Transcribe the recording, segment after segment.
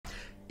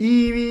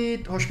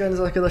Evet, hoş geldiniz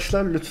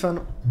arkadaşlar. Lütfen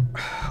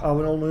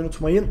abone olmayı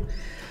unutmayın.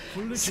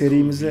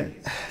 Serimize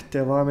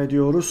devam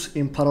ediyoruz.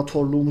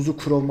 İmparatorluğumuzu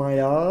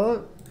kurmaya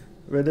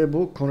ve de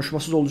bu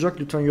konuşmasız olacak.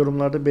 Lütfen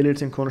yorumlarda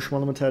belirtin,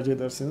 konuşmalı mı tercih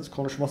edersiniz?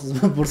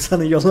 Konuşmasız mı?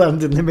 Bursa'nın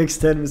yollarını dinlemek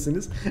ister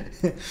misiniz?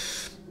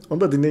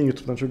 Onu da dinleyin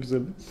YouTube'dan, çok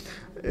güzeldi.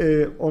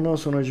 Ondan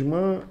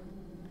sonracıma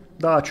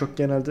daha çok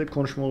genelde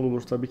konuşmalı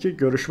olur tabii ki.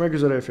 Görüşmek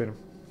üzere efendim.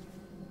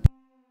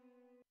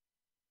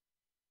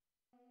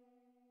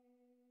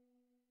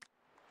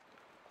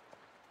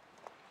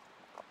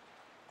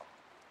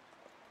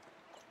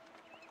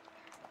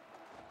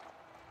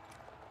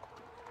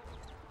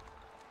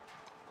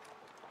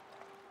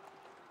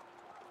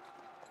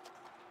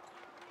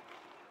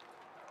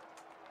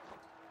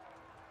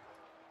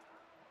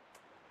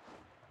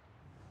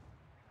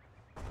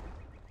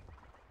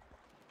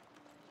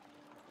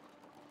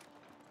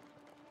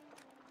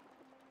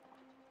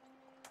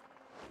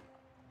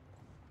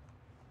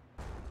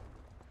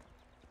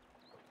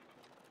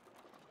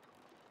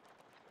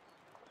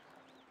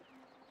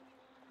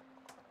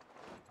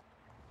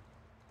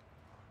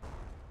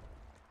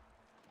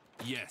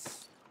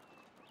 Yes.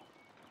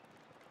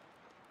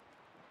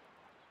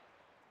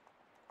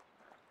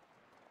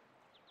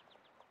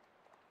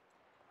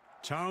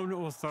 Town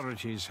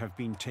authorities have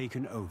been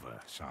taken over,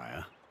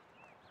 sire.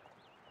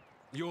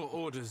 Your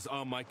orders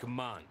are my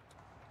command.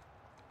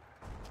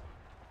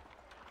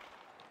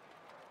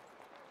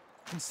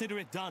 Consider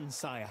it done,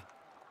 sire.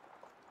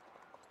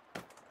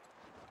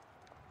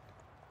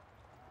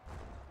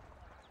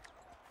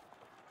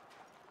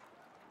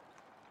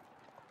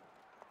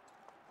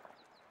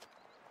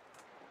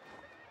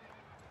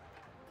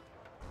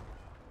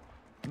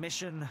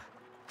 Mission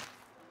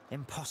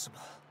impossible.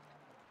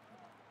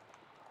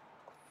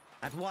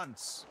 At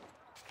once.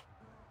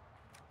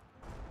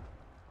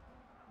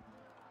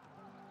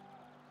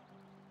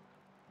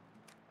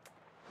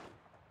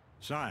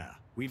 Sire,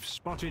 we've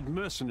spotted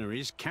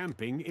mercenaries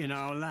camping in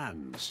our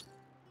lands.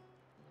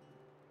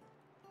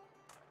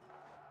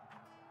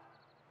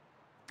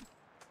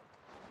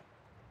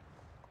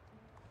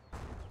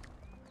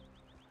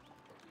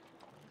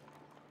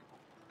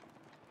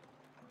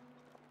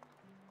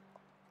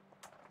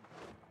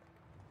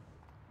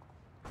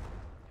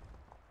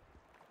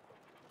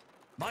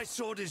 My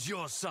sword is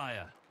yours,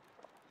 sire.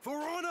 For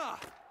honor!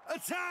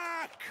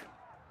 Attack!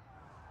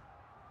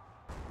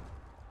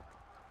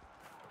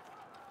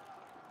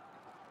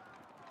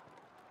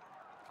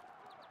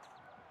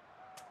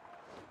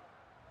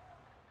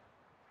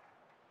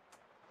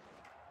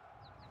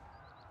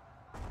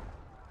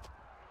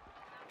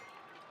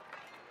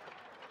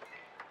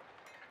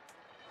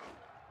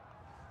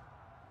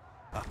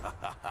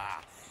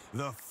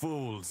 The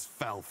fools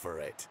fell for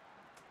it.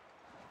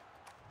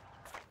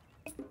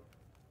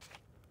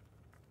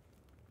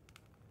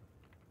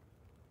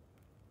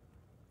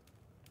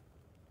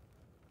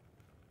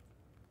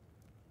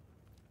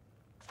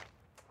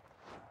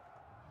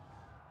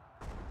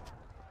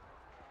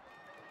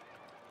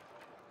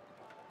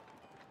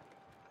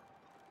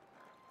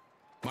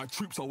 My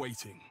troops are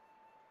waiting.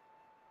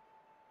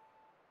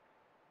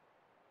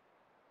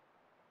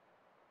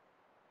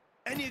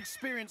 Any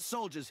experienced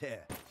soldiers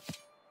here?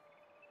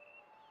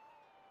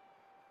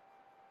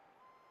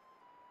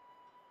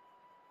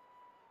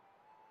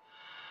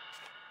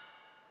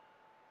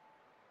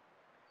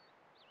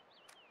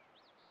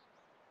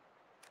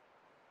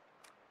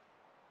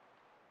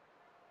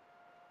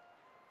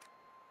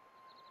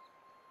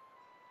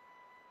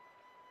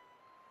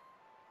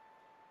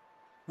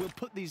 We'll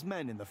put these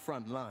men in the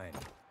front line.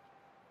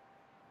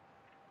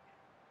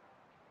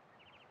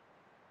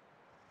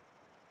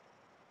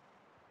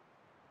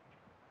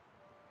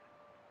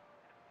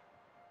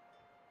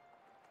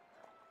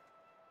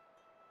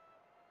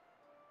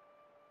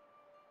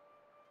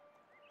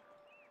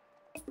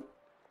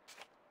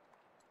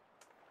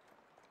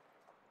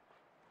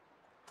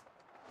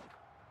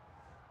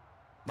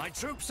 My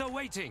troops are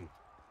waiting.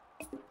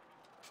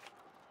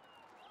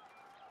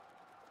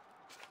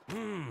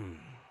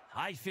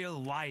 I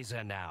feel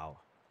wiser now.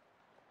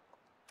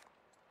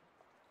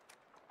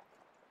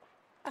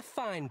 A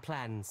fine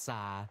plan,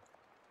 sire.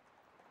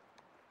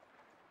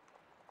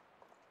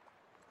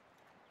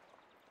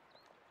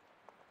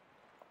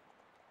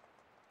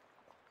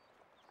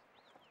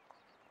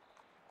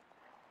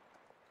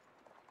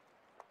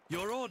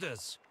 Your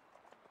orders.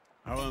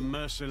 Our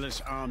merciless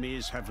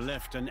armies have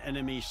left an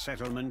enemy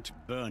settlement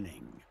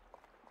burning.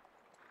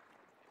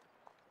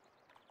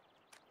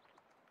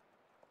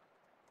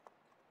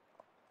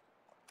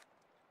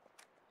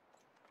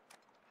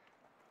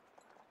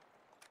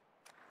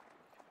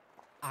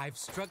 I've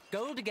struck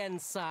gold again,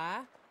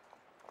 sire.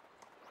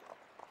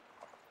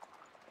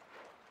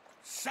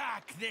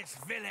 Sack this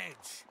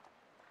village!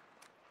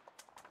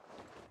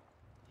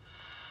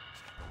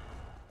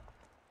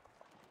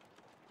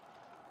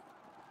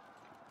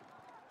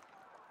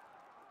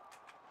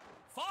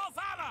 For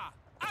valor!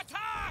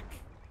 Attack!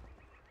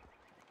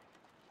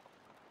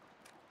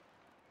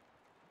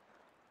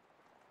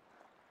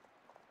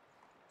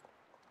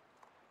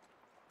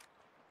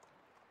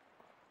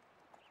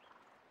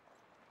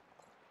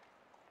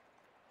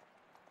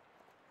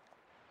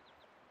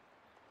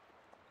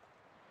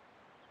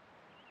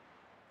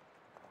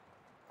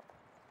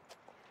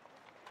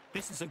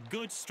 This is a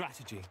good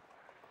strategy.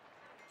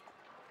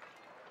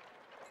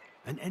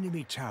 An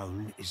enemy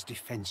town is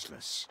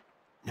defenseless.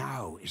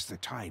 Now is the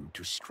time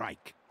to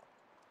strike.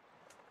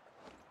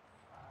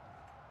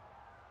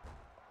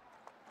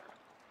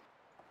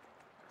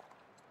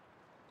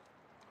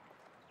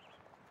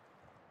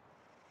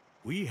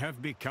 We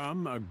have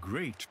become a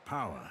great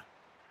power.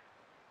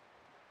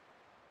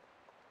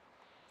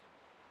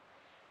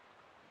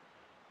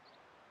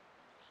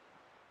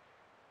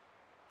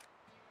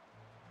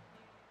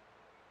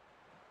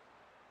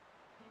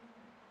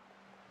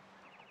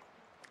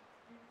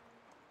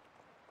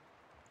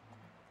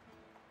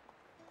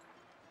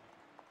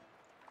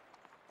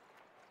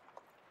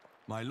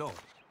 My lord,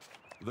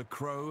 the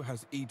crow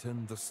has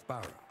eaten the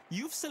sparrow.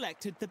 You've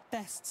selected the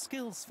best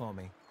skills for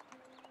me.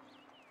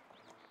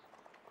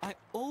 I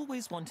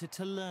always wanted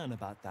to learn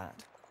about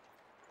that.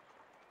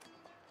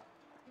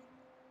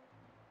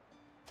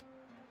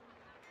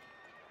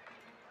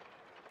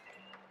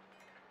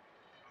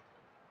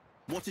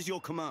 What is your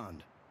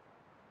command?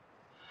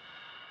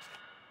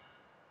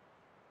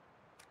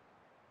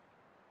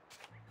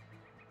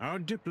 Our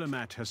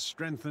diplomat has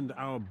strengthened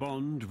our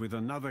bond with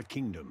another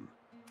kingdom.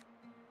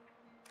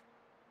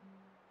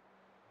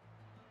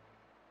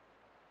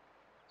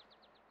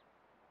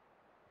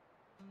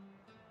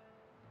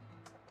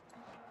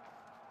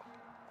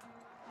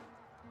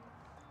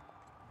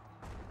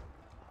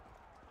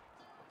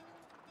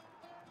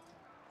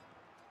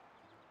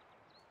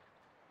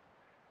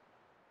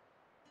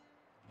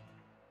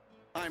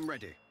 I'm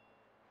ready.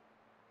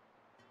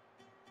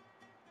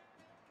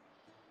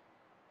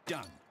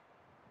 Done.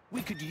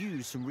 We could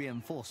use some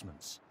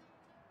reinforcements.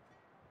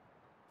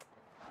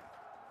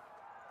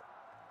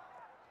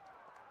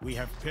 We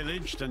have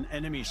pillaged an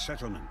enemy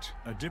settlement.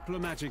 A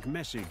diplomatic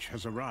message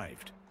has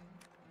arrived.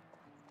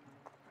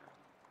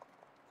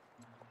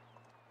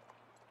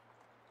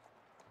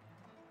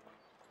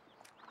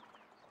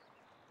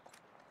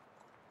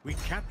 We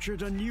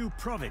captured a new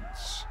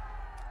province.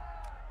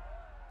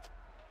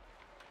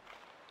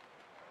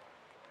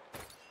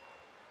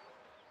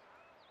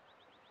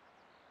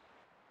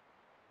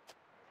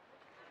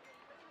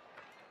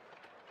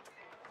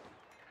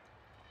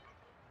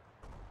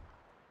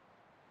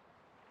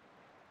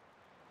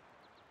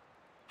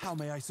 How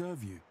may I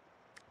serve you?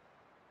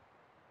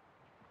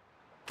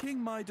 King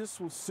Midas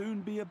will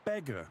soon be a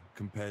beggar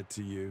compared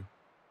to you.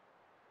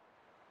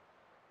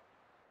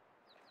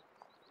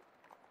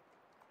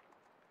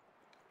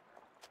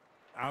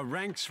 Our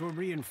ranks were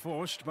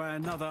reinforced by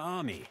another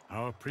army.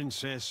 Our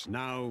princess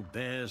now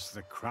bears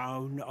the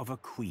crown of a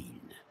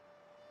queen.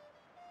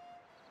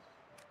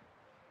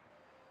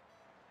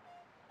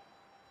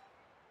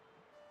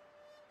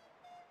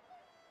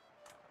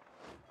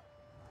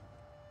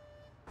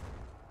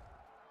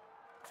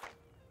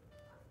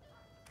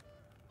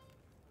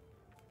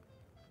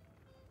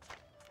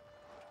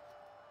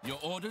 Your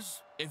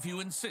orders, if you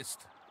insist.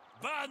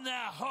 Burn their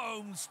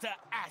homes to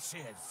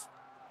ashes!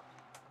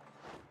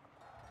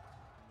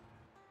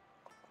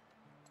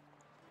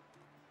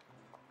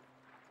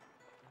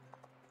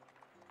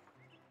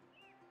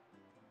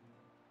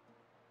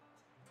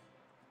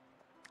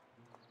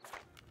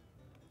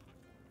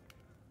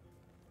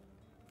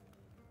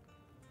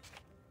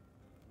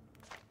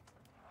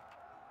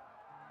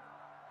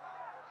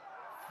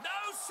 No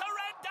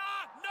surrender!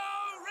 No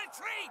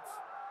retreat!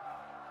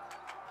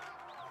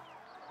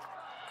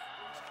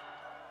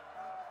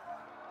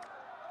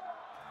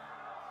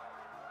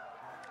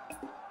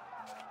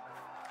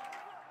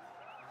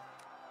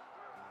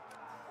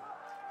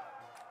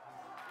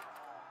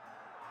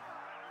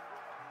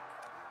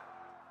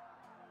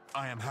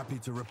 I am happy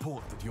to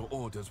report that your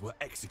orders were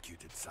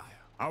executed, sire.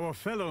 Our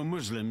fellow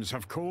Muslims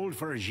have called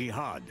for a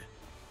jihad.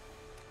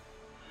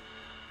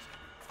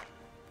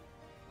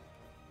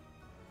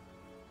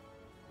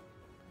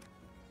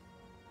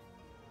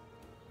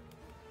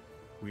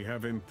 We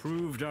have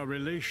improved our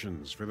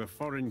relations with a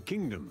foreign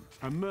kingdom.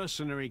 A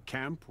mercenary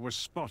camp was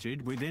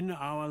spotted within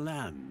our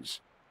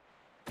lands.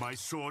 My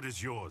sword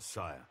is yours,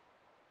 sire.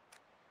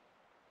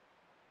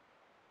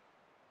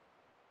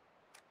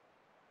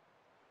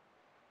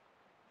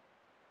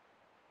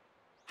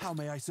 How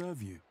may I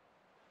serve you?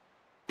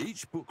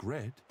 Each book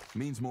read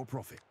means more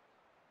profit.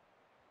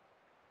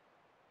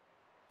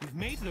 You've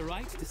made the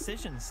right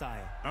decision,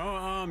 sire. Our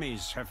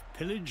armies have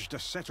pillaged a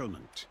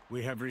settlement.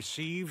 We have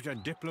received a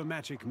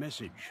diplomatic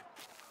message.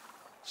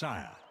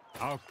 Sire,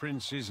 our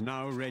prince is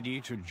now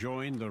ready to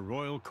join the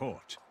royal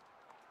court.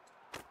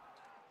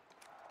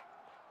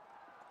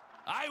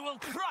 I will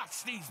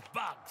crush these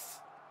bugs!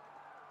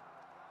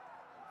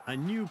 A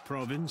new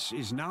province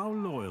is now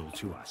loyal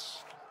to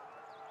us.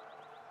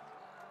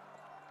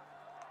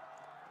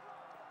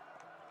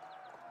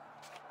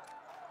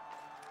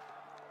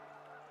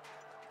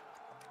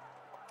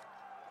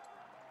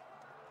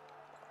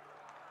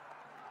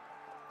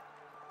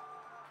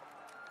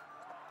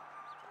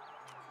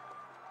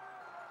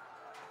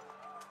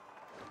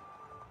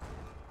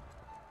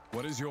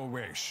 What is your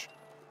wish?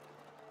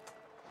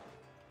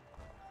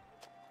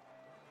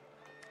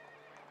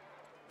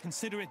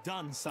 Consider it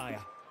done,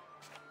 sire.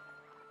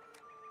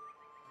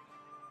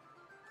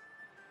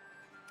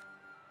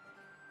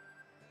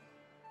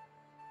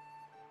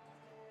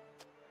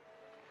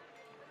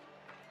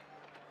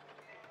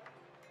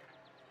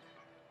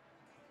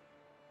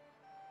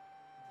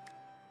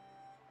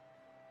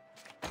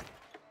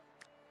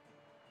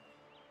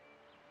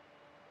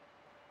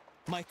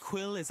 My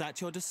quill is at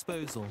your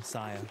disposal,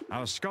 sire.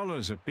 Our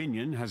scholar's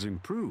opinion has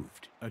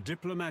improved. A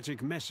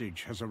diplomatic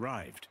message has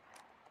arrived.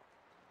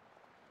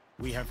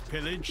 We have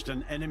pillaged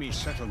an enemy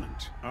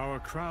settlement. Our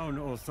crown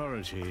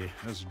authority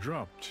has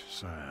dropped,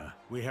 sire.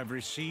 We have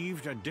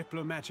received a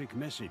diplomatic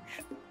message.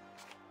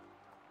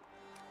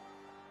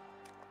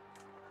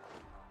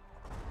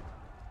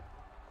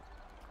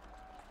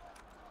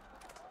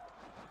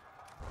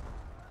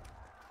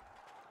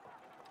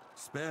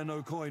 Spare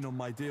no coin on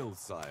my deals,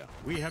 sire.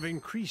 We have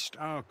increased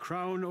our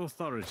crown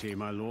authority,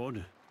 my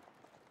lord.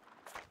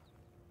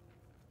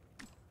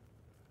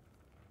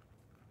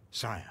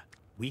 Sire,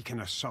 we can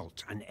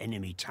assault an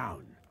enemy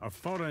town. A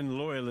foreign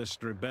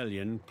loyalist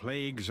rebellion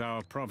plagues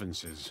our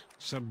provinces.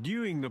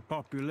 Subduing the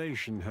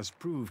population has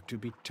proved to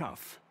be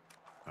tough.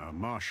 Our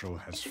marshal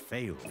has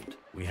failed.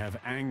 We have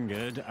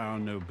angered our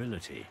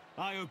nobility.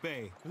 I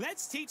obey.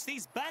 Let's teach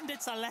these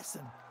bandits a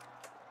lesson.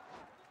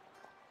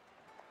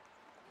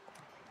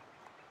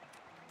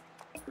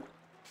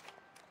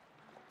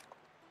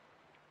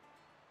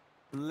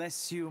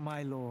 Bless you,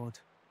 my lord.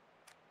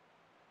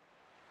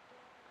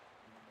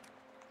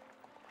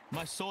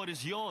 My sword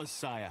is yours,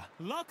 sire.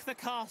 Lock the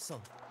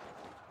castle.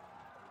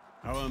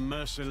 Our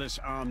merciless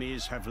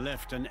armies have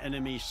left an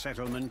enemy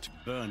settlement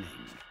burning.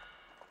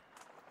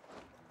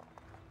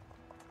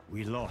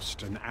 We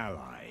lost an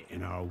ally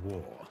in our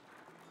war.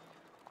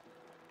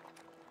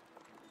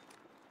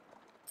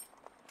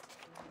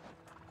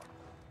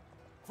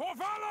 For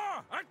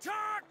valor!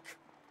 Attack!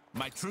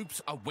 My troops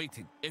are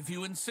waiting, if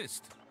you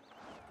insist.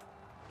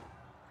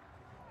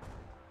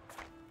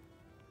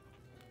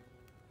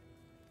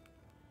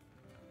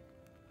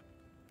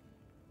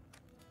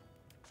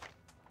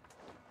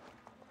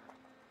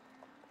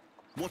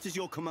 What is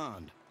your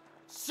command?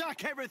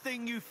 Sack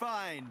everything you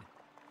find!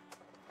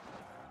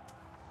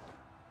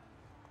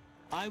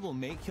 I will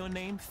make your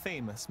name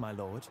famous, my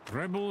lord.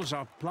 Rebels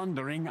are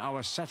plundering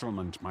our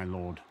settlement, my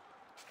lord.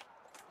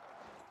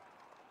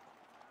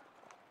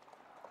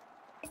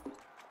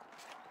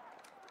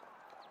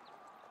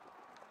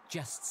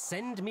 Just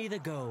send me the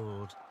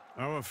gold.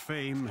 Our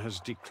fame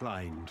has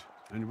declined,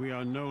 and we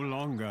are no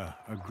longer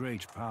a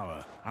great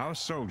power. Our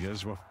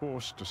soldiers were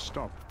forced to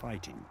stop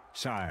fighting.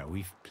 Sire,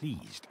 we've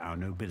pleased our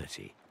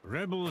nobility.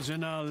 Rebels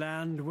in our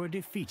land were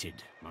defeated,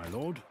 my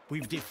lord.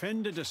 We've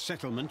defended a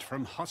settlement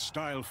from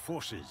hostile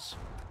forces.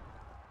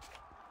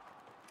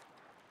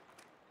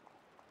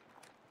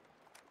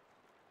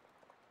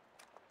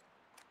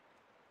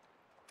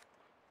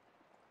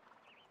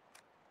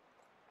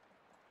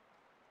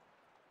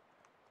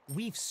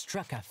 We've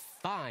struck a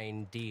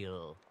fine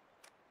deal.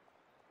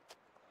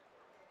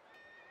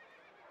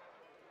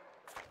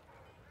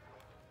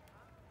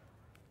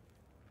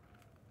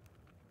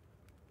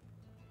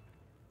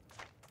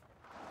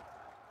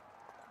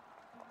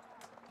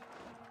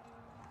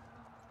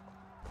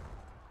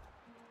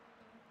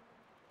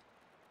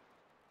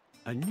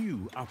 A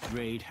new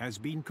upgrade has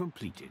been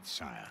completed,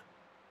 sire.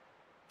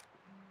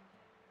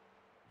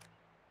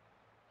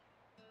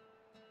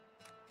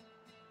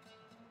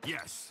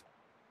 Yes.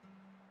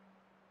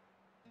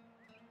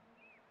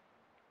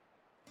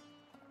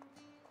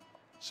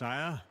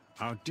 Sire,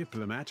 our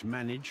diplomat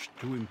managed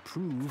to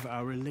improve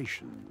our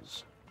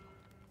relations.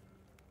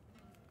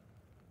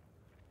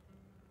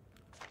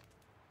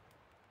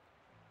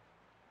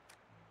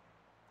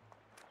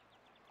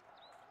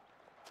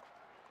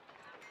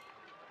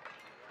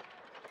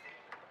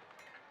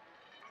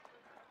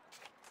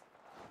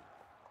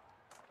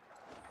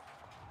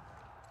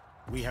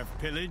 We have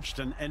pillaged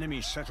an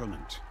enemy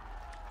settlement.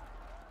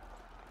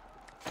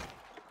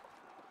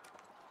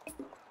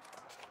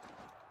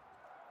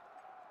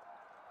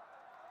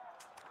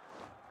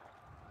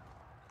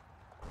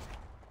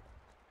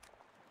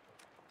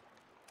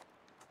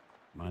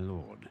 My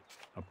lord,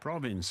 a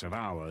province of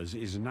ours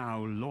is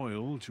now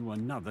loyal to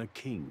another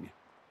king.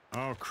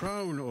 Our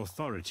crown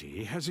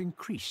authority has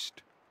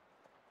increased.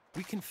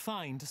 We can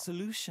find a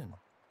solution.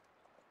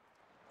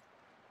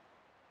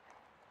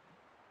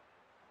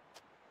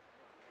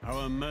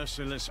 Our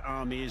merciless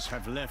armies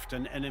have left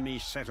an enemy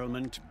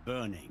settlement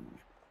burning.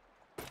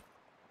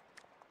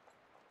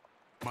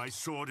 My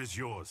sword is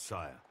yours,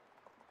 sire.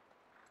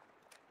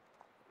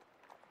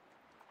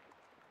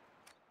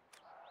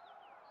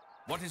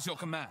 What is your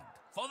command?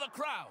 For the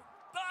crown!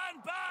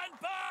 Burn, burn,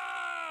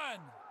 burn!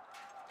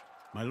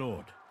 My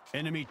lord,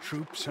 enemy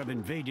troops have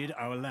invaded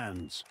our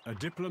lands. A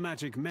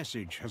diplomatic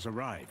message has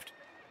arrived.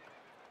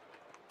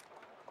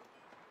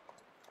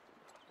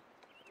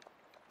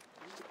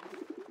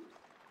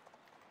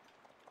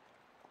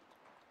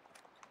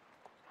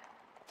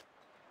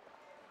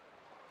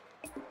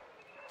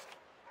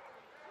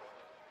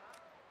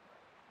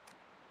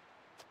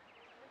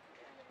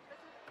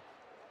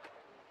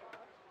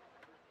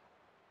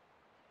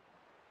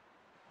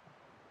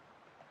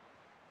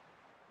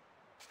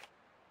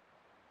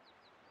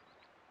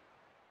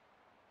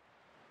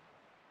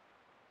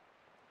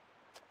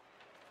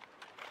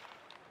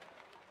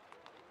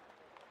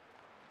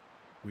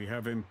 We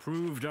have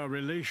improved our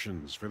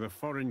relations with a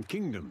foreign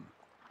kingdom.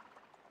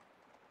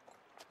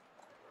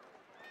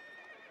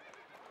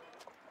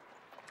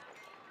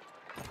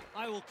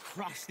 I will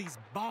crush these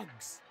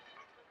bugs.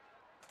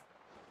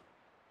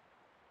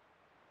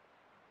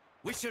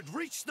 We should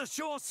reach the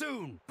shore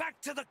soon!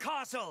 Back to the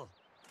castle!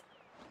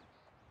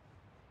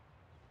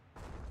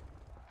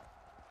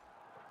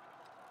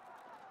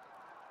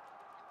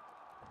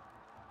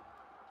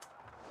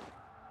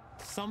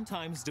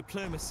 Sometimes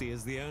diplomacy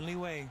is the only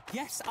way.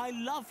 Yes, I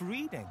love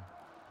reading.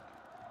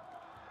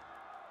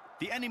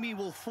 The enemy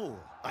will fall,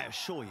 I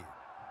assure you.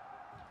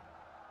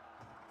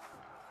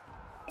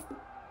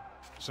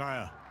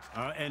 Sire,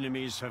 our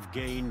enemies have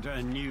gained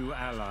a new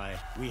ally.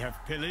 We have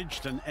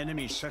pillaged an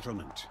enemy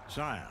settlement.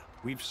 Sire,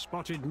 we've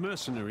spotted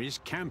mercenaries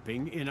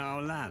camping in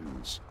our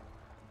lands.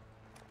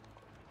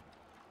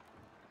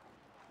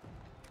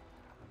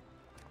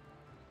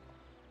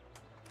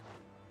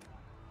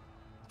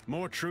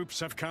 More troops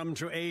have come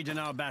to aid in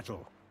our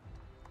battle.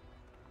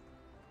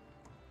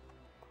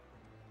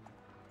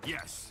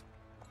 Yes.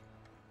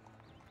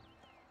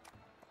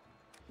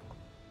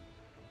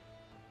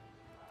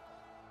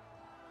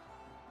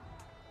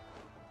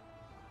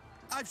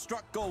 I've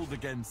struck gold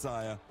again,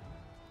 sire.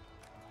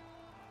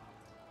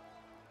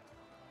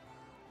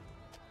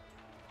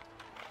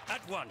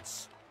 At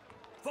once!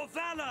 For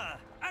valor!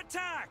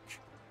 Attack!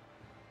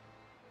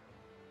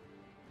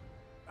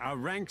 Our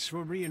ranks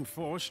were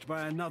reinforced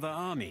by another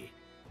army.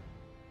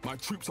 My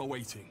troops are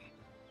waiting.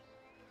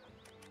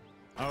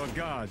 Our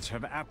guards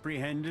have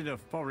apprehended a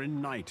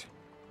foreign knight.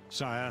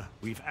 Sire,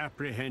 we've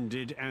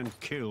apprehended and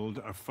killed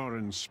a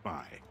foreign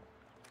spy.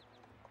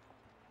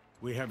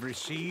 We have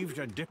received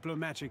a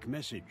diplomatic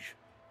message.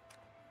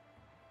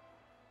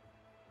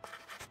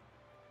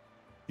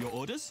 Your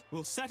orders?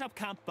 We'll set up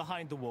camp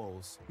behind the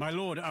walls. My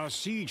lord, our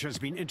siege has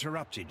been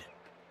interrupted.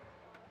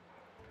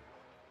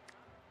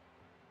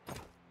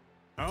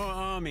 Our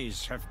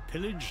armies have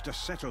pillaged a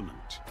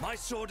settlement. My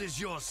sword is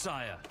yours,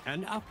 sire.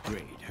 An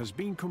upgrade has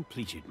been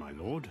completed, my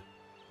lord.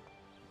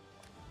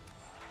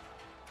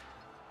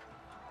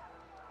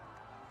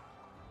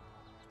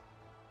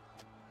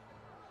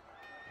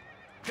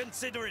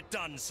 Consider it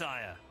done,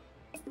 sire.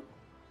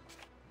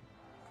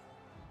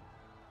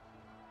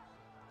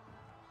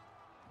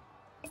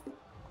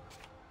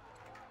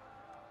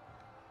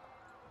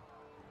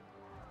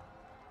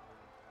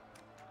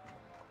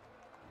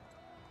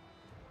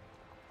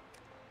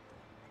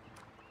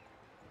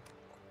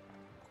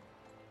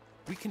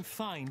 We can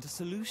find a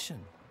solution.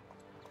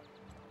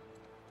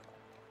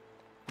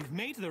 You've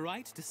made the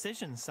right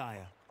decision,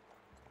 sire.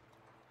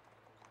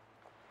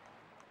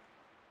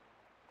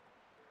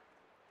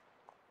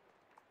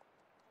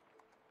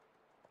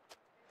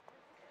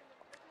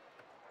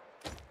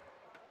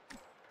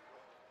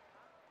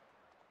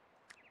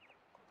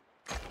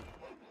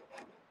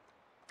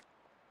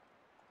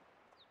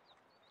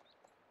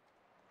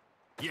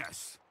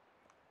 Yes.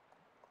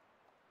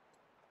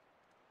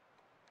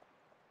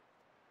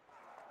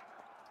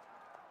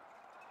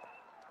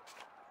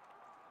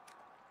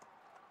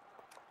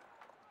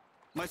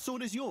 My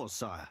sword is yours,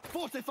 sire.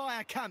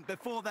 Fortify a camp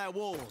before their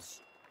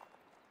walls.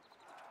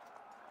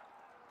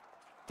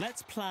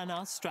 Let's plan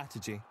our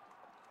strategy.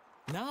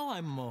 Now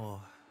I'm more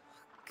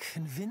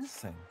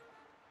convincing.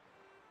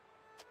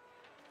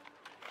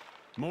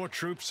 More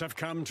troops have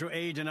come to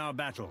aid in our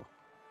battle.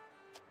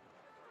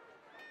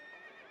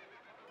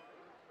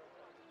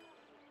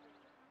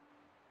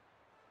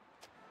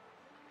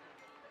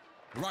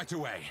 Right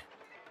away.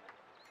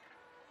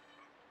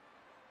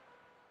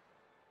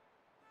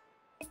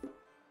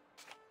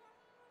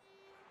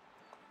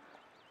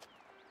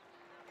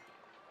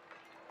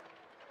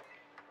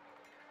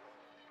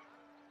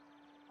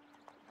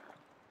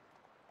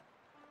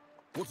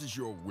 What is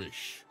your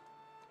wish?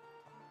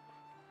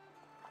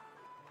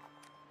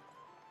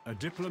 A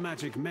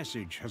diplomatic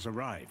message has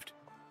arrived.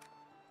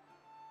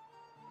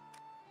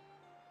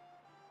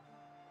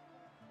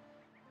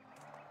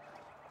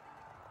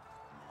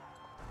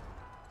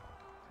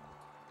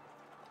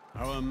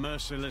 Our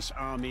merciless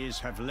armies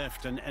have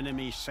left an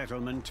enemy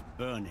settlement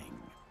burning.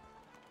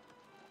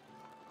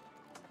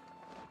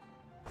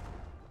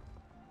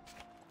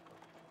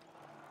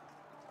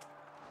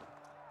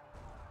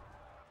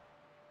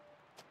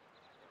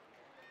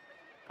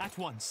 At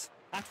once.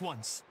 At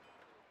once.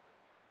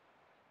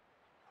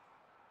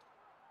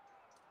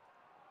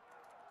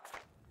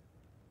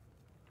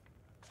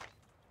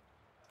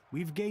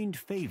 We've gained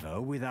favor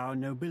with our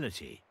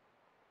nobility.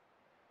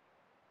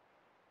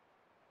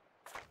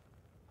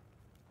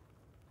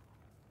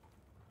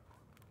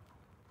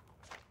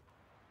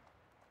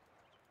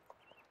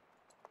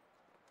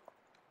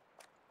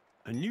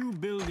 A new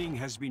building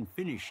has been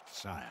finished,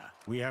 sire.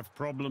 We have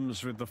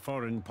problems with the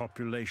foreign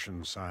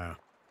population, sire.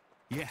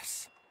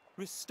 Yes.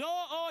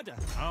 Restore order.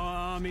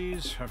 Our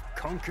armies have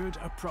conquered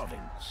a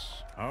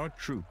province. Our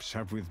troops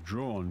have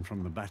withdrawn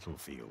from the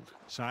battlefield.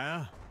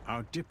 Sire,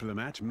 our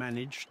diplomat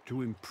managed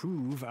to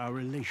improve our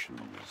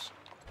relations.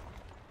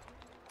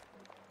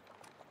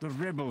 The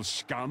rebel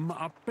scum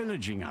are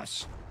pillaging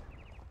us.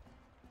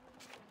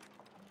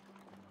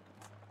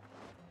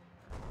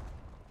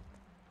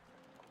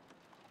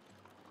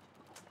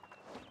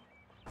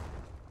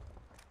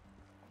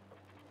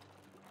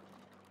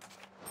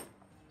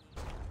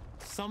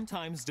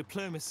 Sometimes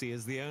diplomacy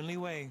is the only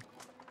way.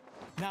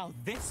 Now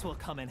this will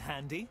come in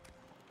handy.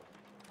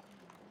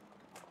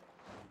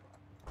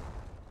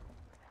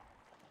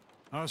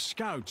 Our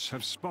scouts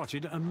have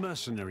spotted a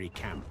mercenary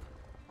camp.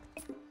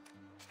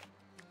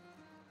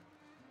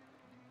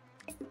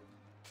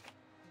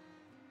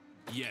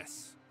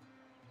 Yes.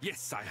 Yes,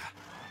 sire.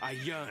 I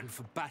yearn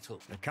for battle.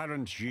 The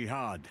current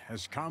jihad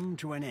has come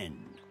to an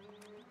end.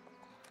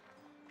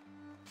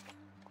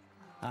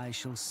 I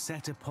shall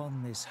set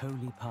upon this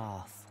holy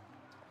path.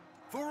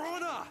 For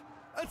honor!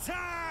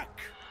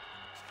 Attack!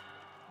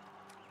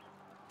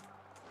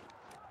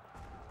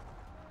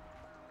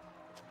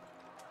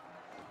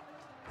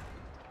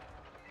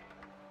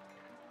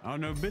 Our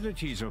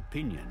nobility's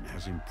opinion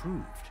has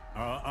improved.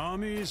 Our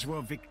armies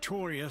were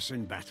victorious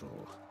in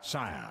battle.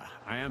 Sire,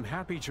 I am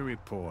happy to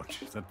report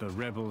that the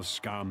rebel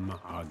scum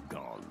are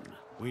gone.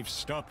 We've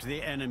stopped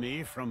the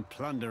enemy from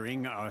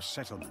plundering our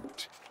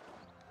settlement.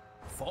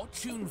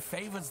 Fortune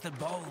favors the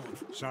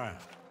bold. Sire,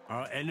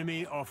 our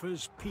enemy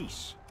offers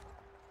peace.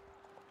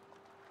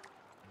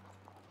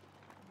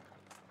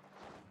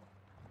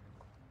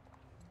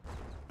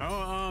 Our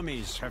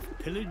armies have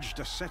pillaged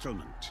a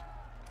settlement.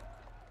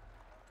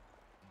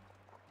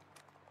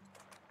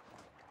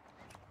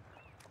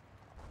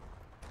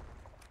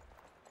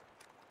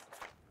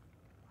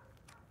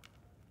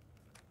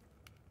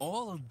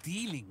 All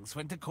dealings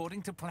went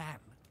according to plan.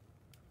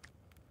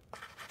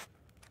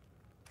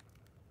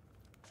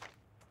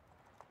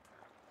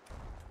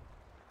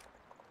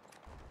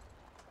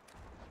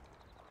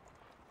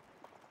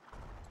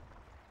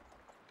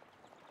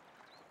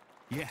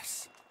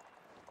 Yes.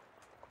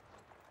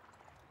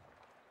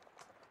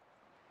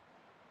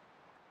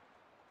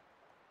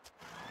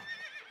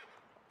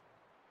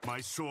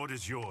 My sword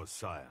is yours,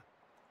 sire.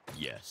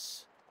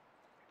 Yes.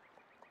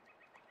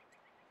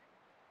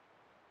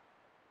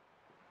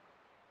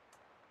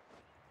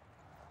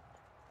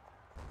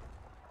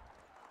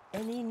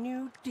 Any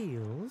new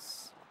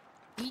deals?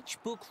 Each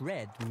book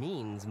read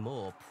means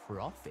more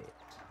profit.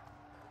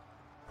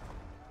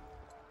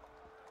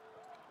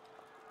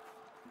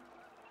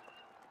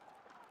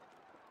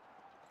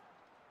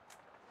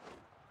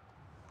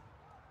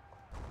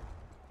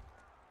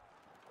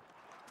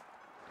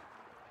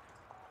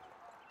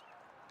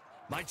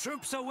 My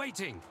troops are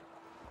waiting.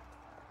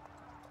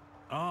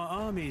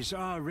 Our armies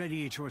are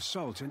ready to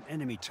assault an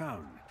enemy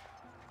town.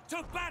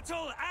 To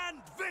battle and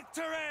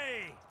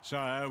victory!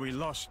 Sire, we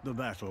lost the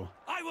battle.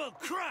 I will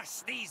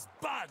crush these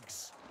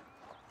bugs!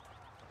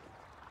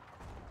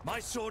 My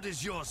sword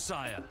is yours,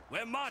 sire.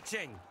 We're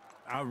marching!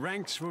 Our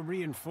ranks were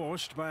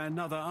reinforced by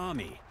another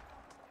army.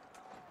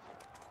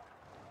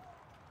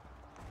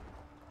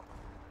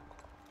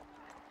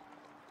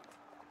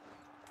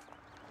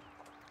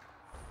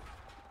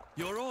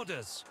 Your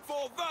orders!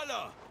 For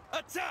valor!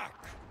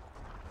 Attack!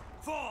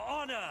 For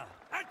honor!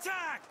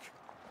 Attack!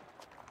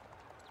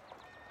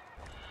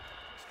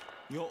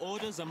 Your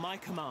orders are my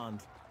command.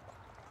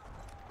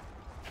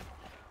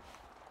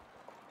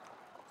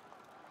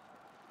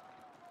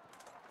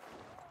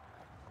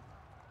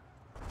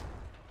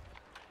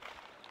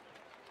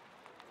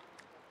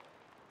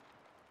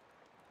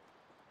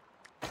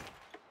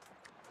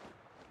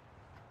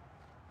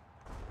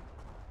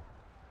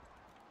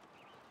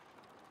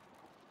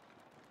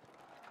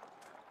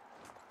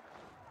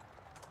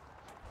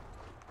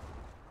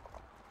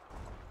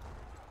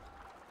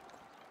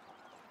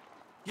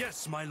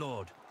 Yes, my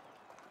lord.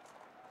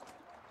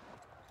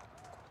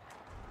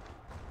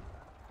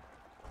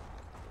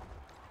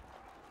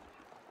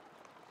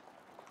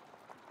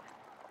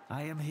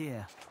 I am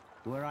here,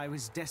 where I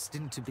was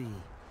destined to be.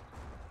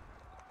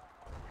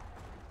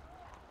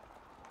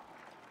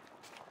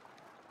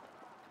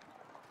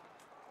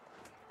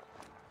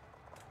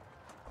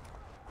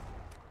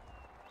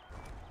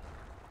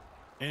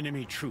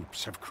 Enemy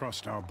troops have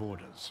crossed our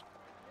borders.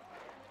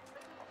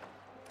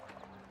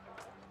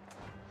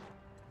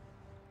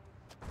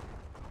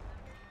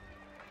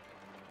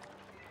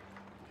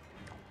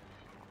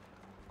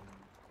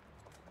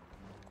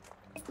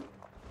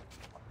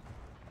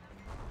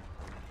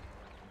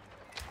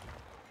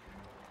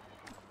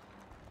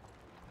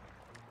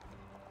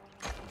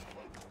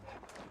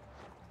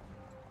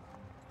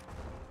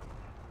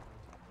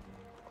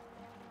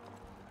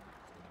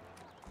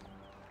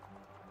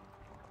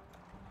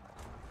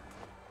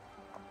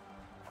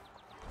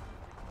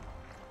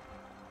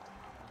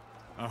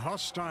 A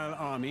hostile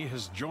army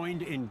has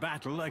joined in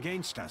battle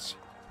against us.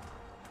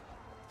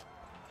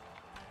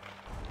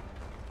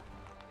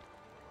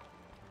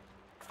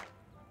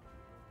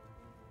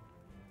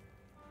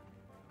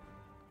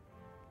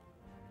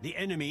 The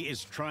enemy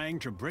is trying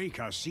to break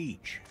our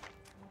siege.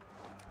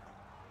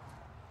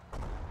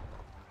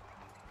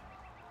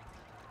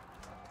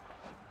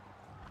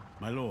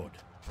 My lord,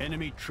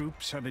 enemy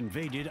troops have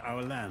invaded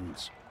our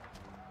lands.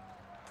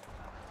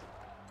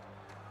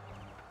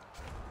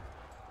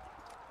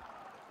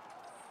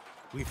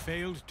 We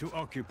failed to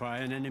occupy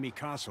an enemy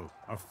castle.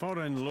 A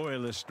foreign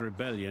loyalist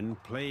rebellion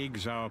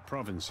plagues our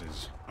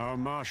provinces. Our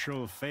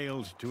marshal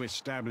failed to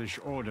establish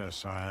order,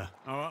 sire.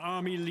 Our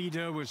army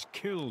leader was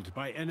killed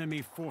by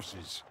enemy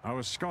forces.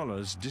 Our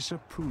scholars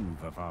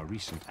disapprove of our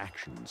recent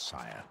actions,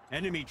 sire.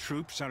 Enemy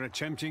troops are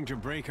attempting to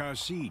break our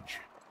siege.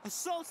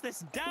 Assault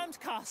this damned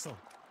castle!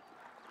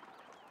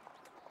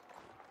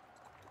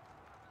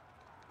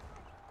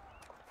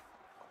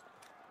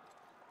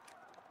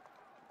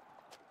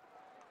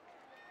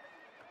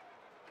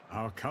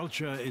 Our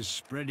culture is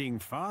spreading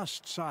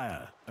fast,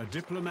 sire. A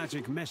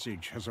diplomatic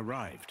message has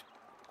arrived.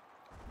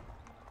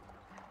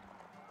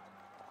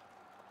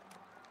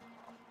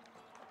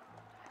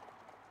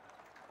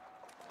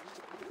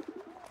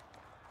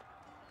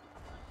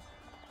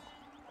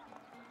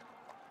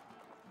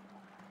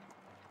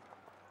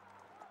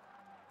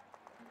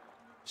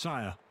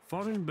 Sire,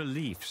 foreign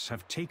beliefs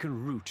have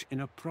taken root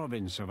in a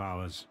province of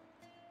ours.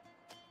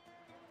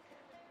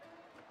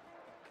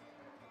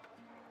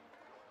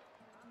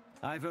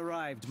 I've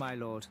arrived, my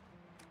lord.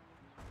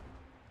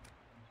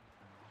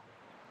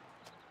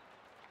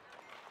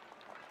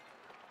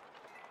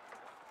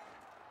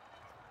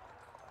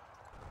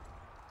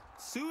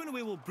 Soon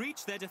we will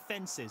breach their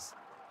defenses.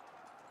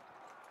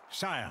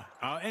 Sire,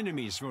 our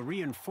enemies were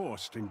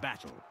reinforced in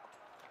battle.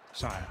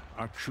 Sire,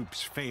 our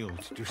troops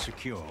failed to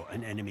secure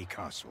an enemy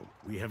castle.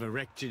 We have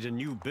erected a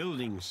new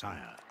building,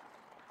 sire.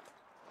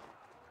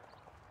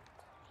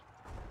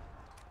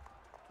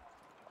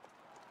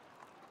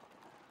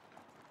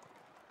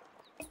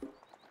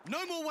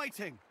 No more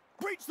waiting!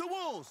 Breach the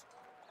walls!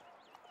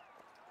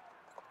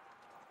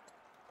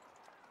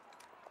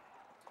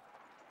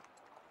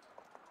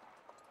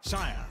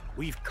 Sire,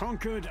 we've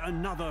conquered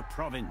another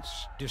province.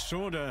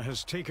 Disorder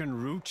has taken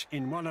root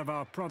in one of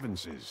our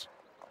provinces.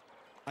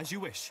 As you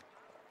wish.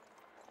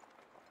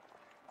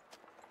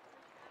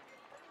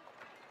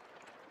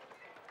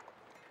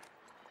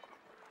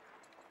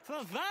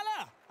 For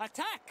valor!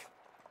 Attack!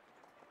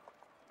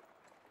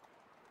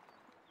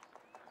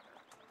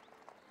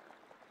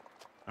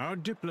 Our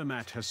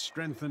diplomat has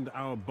strengthened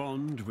our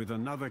bond with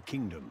another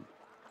kingdom.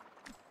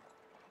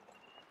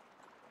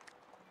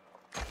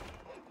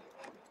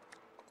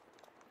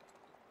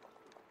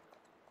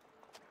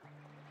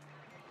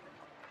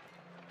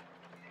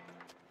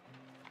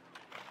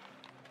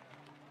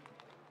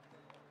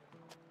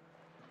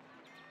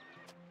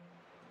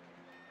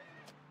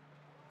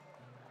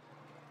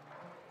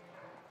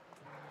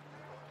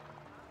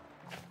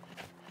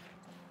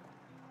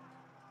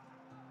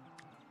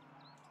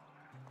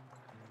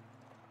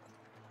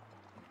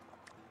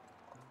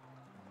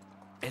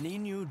 Any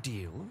new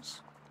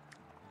deals?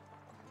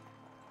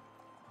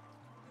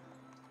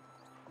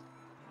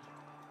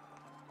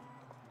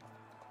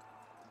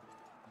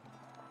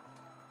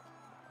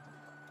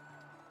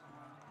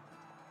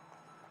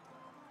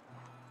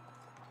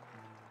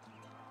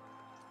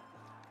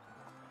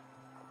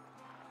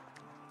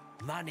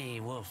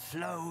 Money will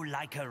flow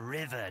like a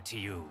river to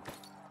you.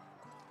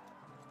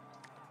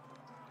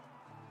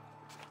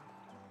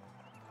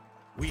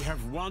 We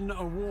have won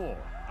a war.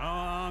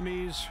 Our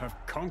armies have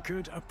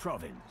conquered a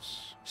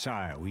province.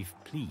 Sire, we've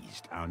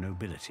pleased our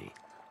nobility.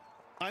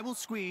 I will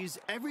squeeze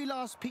every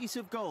last piece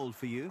of gold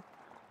for you.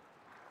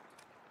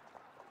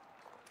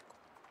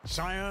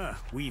 Sire,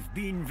 we've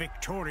been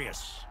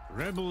victorious.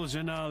 Rebels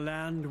in our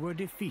land were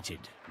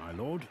defeated, my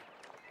lord.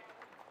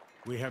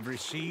 We have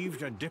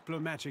received a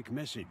diplomatic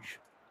message.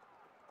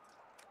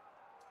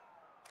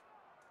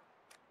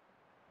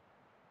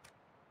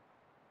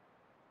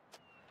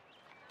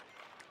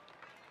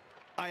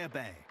 I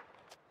obey.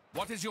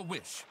 What is your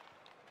wish?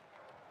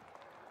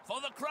 For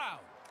the crown!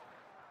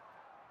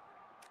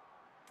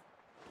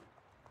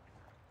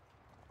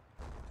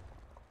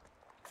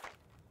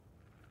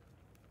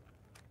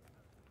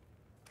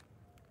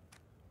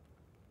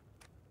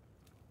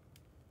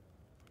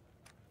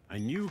 A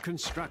new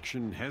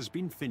construction has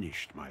been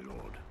finished, my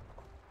lord.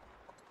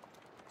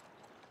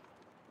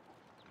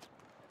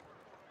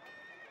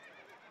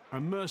 A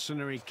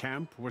mercenary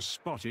camp was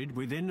spotted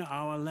within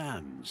our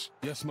lands.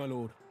 Yes, my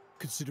lord.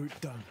 Consider it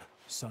done,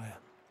 sire.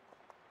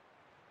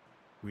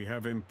 We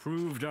have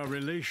improved our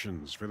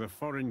relations with a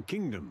foreign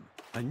kingdom.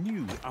 A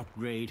new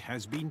upgrade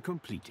has been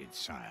completed,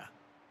 sire.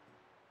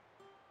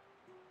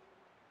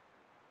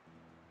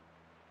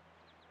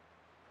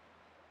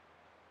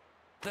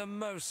 The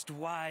most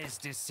wise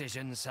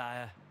decision,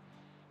 sire.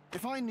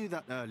 If I knew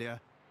that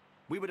earlier,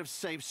 we would have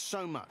saved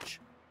so much.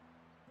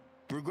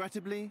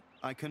 Regrettably,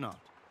 I cannot.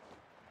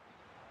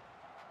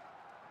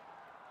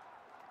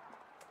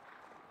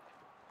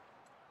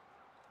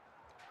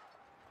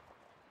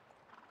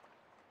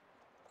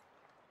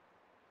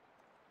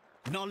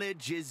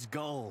 Knowledge is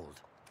gold.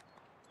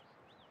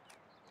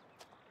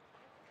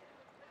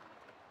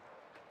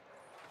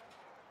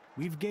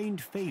 We've gained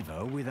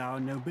favor with our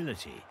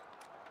nobility.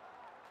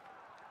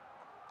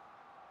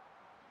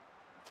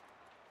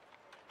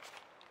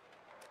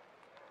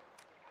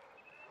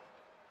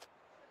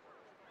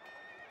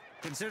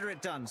 Consider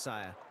it done,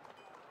 sire.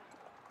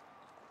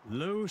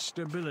 Low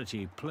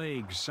stability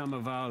plagues some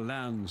of our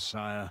lands,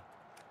 sire.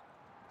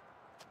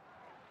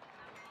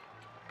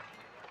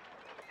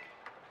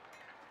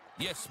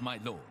 Yes, my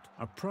lord.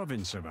 A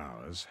province of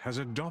ours has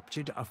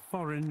adopted a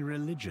foreign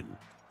religion.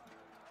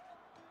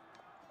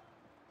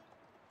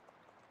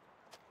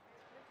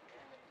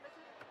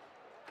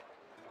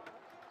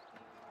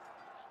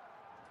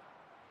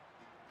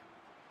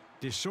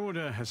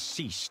 Disorder has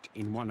ceased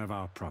in one of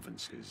our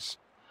provinces.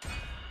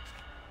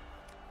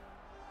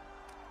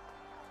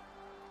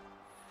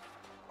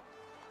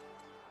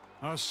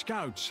 Our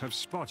scouts have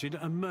spotted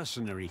a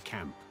mercenary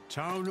camp.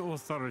 Town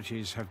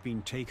authorities have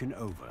been taken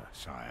over,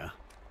 sire.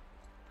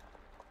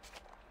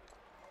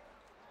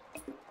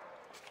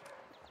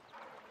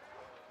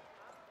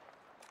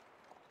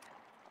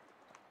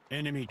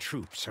 Enemy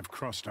troops have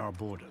crossed our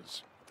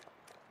borders.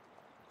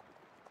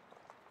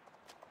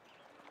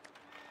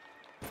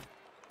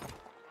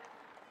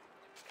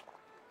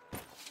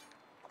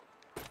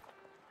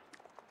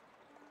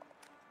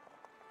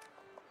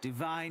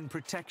 Divine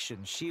protection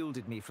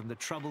shielded me from the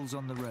troubles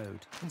on the road.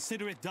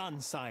 Consider it done,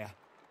 sire.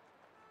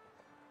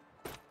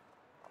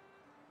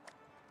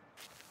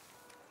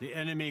 The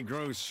enemy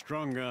grows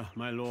stronger,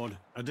 my lord.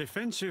 A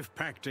defensive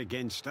pact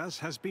against us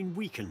has been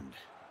weakened.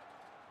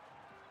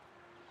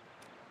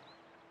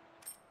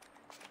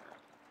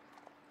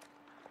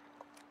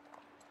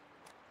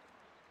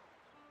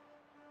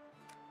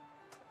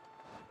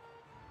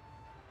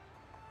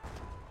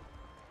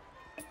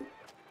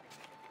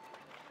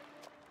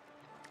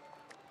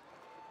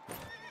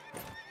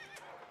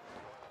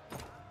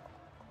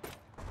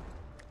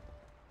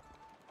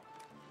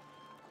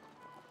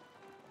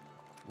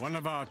 One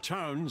of our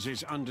towns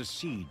is under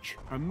siege.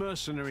 A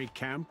mercenary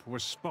camp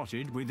was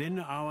spotted within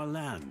our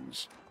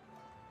lands.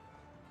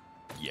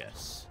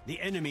 Yes. The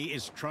enemy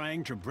is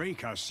trying to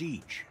break our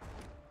siege.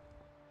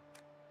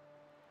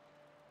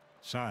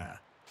 Sire,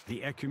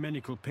 the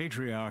ecumenical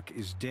patriarch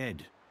is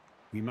dead.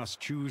 We must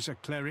choose a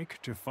cleric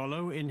to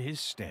follow in his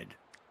stead.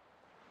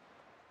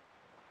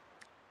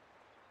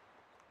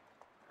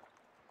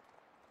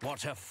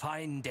 What a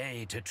fine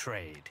day to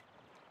trade.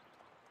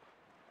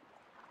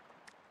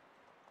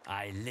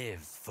 I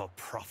live for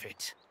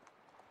profit.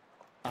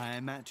 I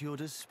am at your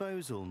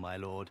disposal, my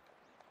lord.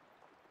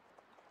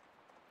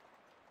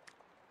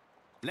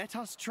 Let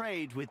us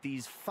trade with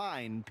these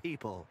fine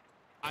people.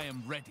 I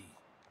am ready.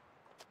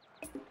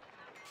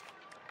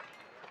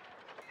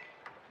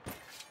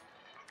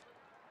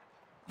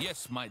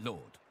 Yes, my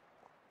lord.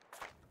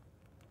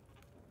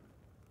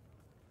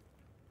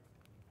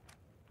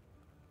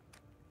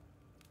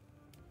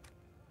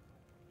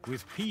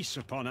 With peace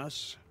upon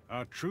us,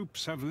 our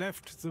troops have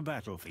left the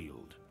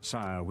battlefield.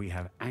 Sire, we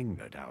have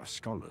angered our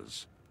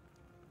scholars.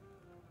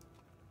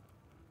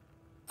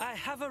 I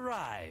have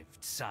arrived,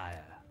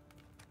 sire.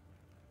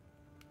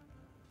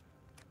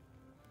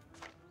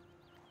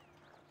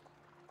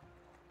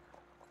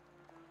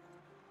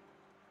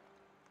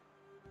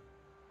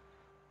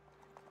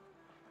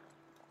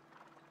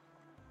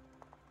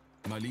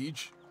 My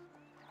liege?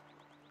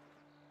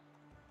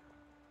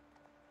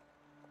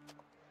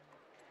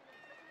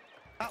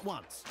 At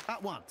once,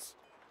 at once.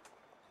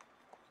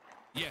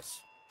 Yes.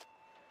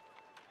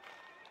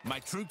 My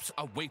troops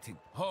are waiting.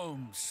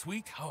 Home,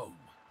 sweet home.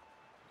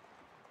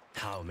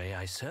 How may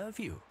I serve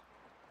you?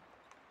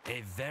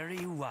 A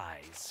very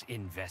wise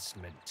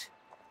investment.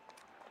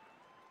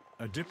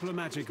 A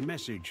diplomatic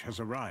message has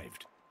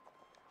arrived.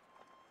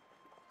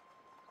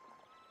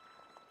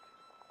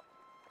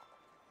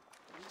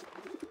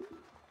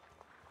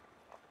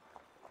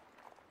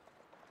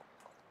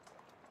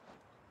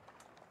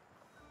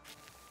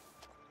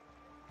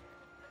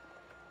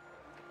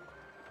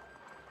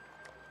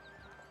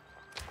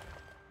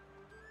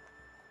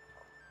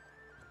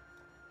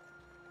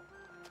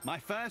 My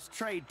first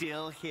trade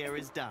deal here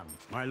is done.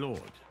 My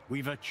lord,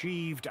 we've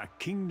achieved a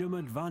kingdom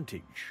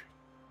advantage.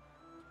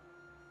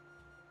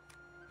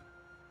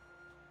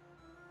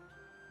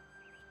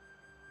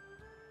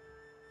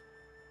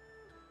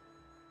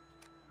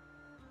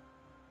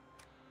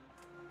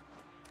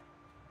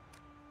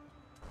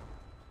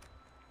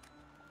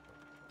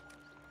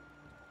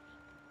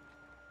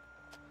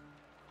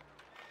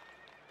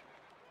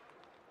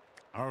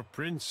 Our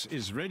prince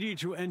is ready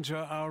to enter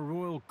our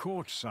royal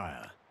court,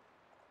 sire.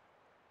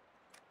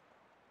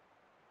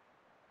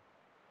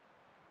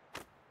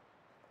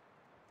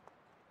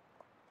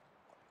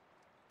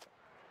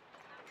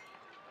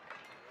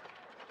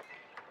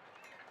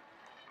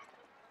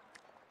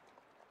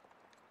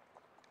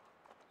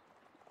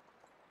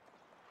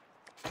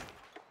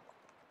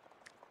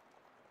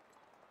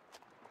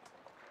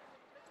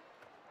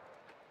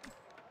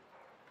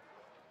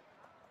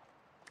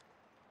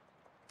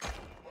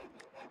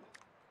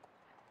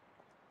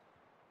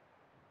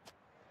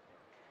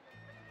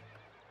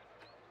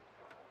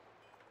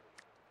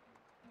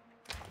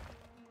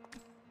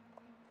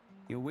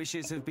 Your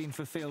wishes have been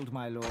fulfilled,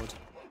 my lord.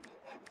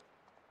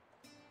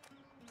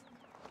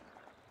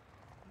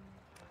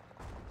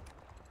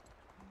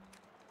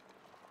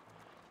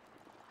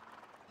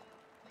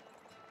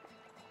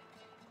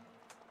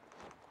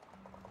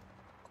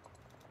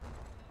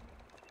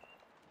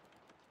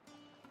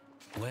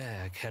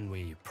 can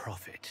we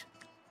profit?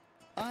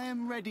 I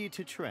am ready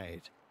to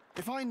trade.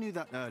 If I knew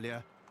that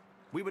earlier,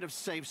 we would have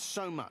saved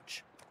so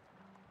much.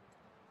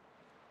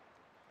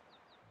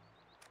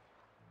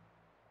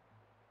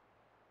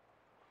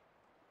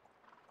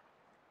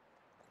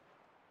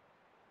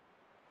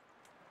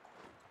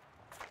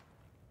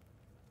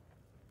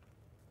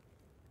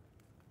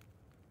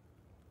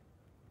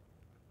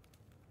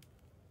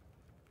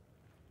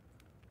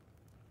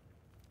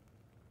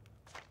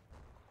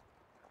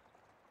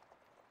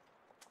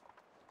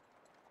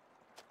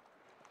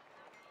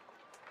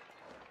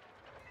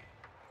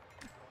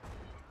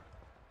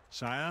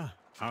 Sire,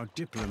 our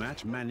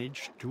diplomat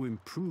managed to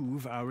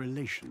improve our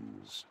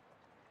relations.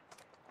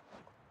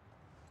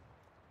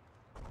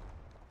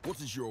 What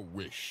is your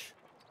wish?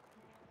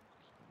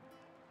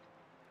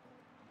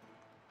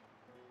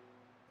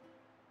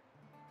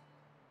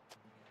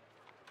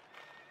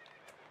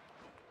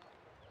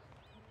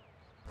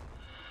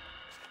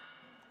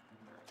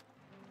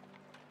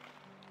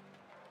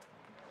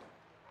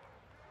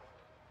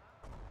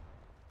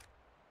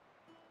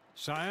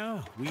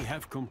 Sire, we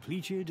have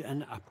completed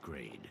an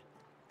upgrade.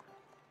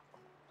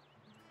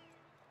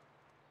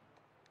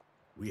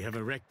 We have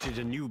erected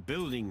a new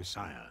building,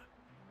 sire.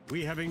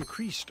 We have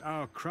increased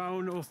our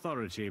crown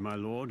authority, my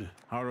lord.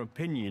 Our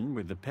opinion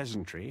with the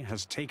peasantry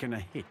has taken a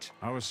hit.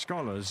 Our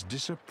scholars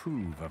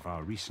disapprove of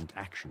our recent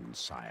actions,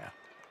 sire.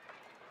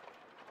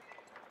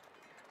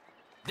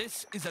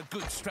 This is a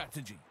good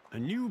strategy. A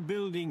new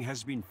building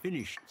has been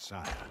finished,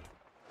 sire.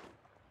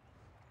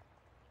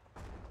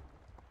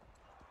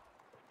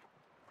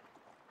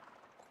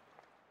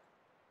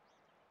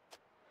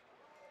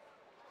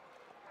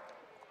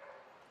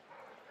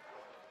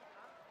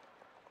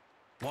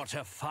 What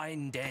a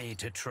fine day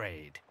to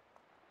trade.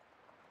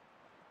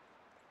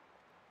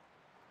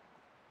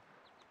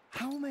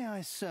 How may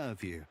I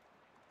serve you?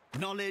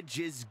 Knowledge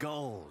is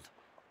gold.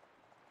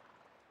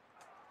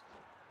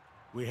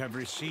 We have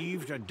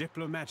received a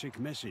diplomatic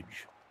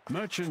message.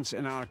 Merchants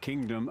in our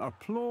kingdom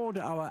applaud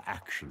our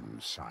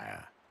actions,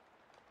 sire.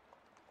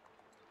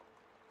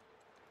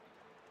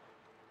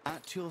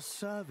 At your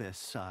service,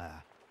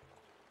 sire.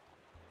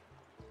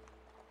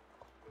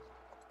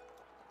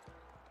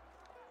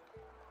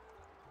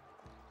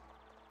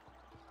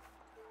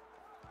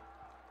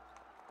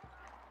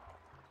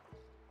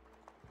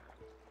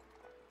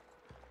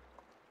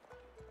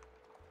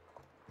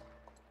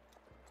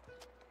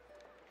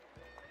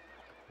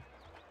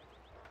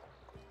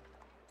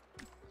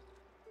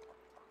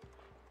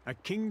 A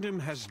kingdom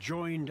has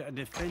joined a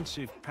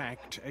defensive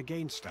pact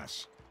against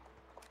us.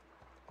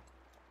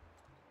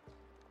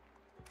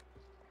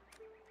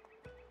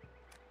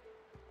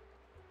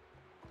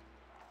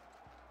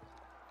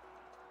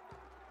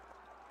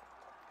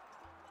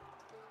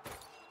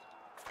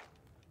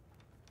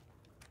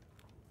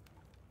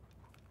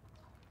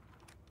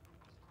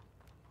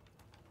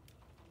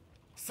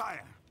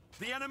 Sire,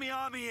 the enemy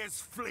army is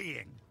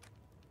fleeing.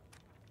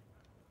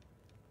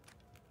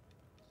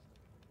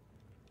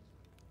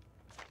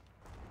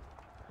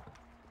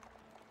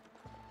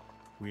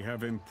 We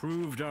have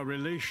improved our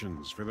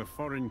relations with a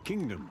foreign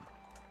kingdom.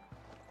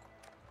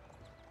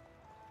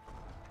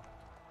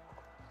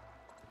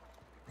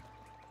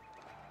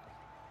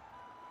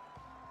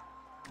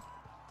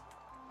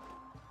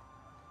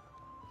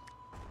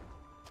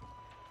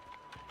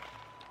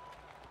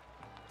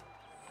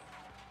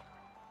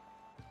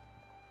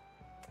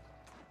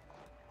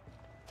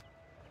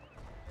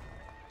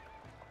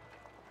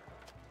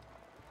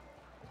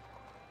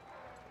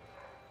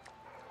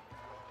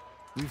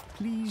 We've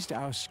pleased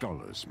our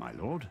scholars, my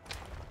lord.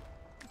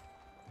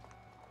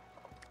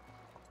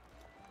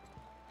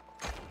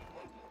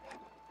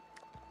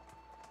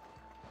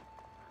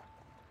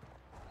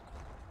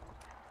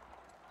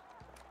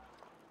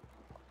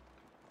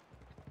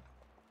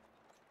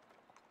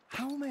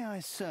 How may I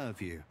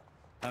serve you?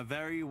 A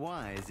very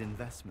wise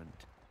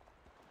investment.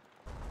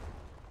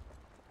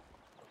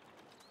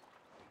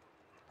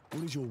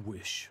 What is your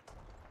wish?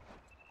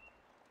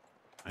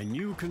 A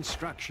new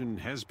construction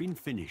has been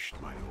finished,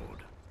 my lord.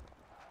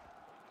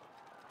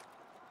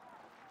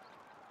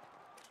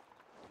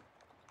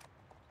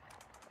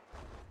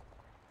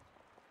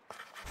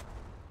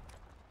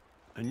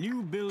 A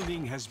new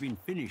building has been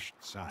finished,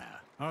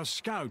 sire. Our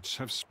scouts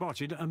have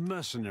spotted a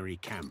mercenary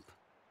camp.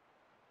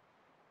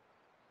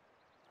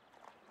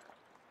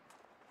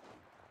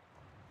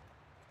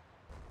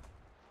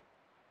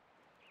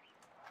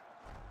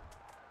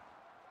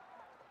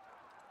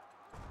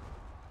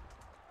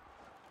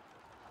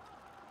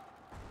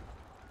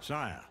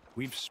 Sire,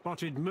 we've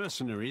spotted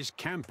mercenaries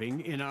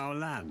camping in our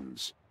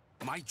lands.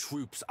 My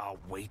troops are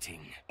waiting.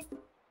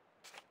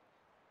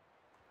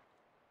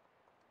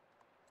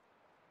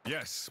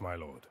 Yes, my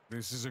lord.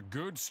 This is a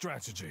good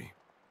strategy.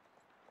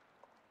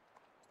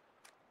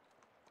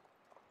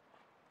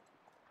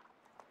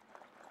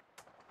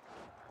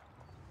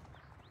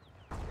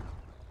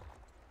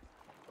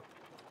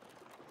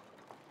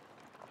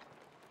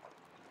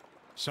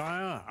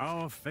 Sire,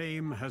 our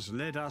fame has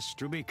led us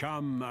to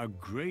become a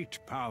great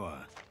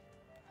power.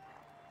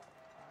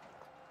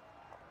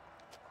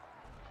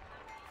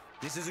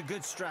 This is a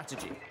good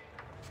strategy.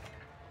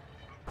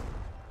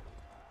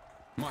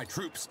 My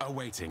troops are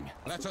waiting.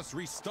 Let us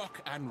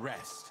restock and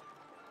rest.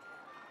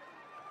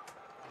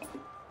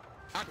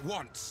 At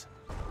once.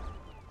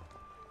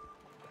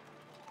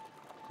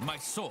 My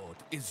sword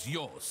is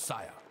yours,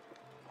 sire.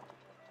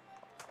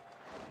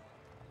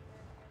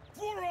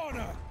 For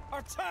honor!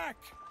 Attack!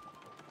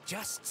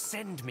 Just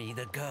send me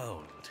the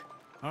gold.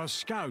 Our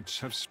scouts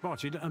have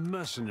spotted a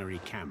mercenary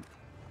camp.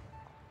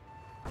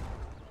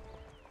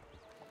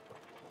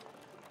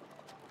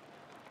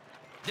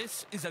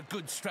 This is a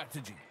good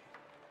strategy.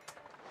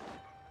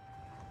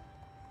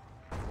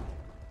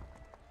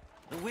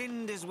 The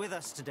wind is with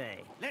us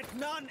today. Let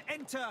none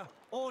enter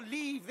or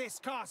leave this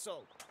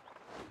castle.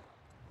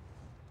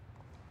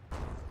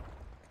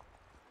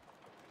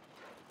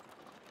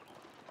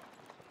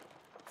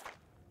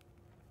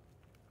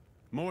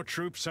 More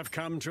troops have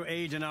come to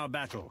aid in our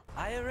battle.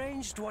 I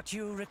arranged what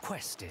you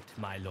requested,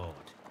 my lord.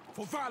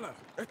 For valor,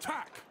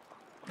 attack!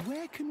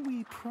 Where can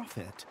we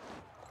profit?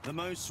 The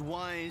most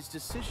wise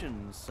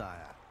decision,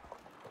 sire.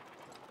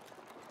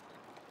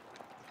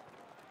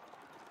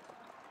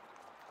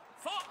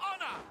 For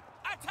honor,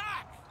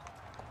 attack!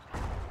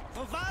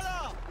 For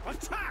valor,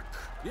 attack!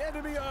 The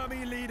enemy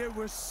army leader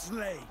was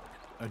slain.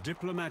 A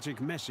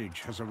diplomatic message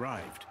has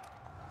arrived.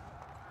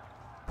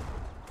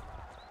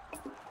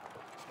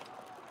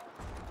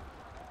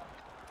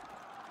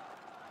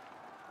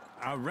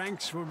 Our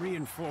ranks were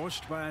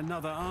reinforced by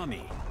another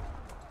army.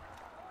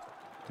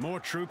 More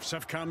troops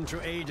have come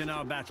to aid in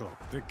our battle.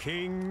 The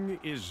king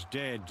is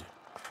dead.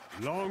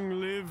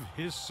 Long live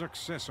his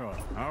successor.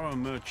 Our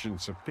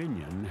merchant's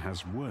opinion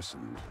has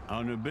worsened.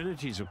 Our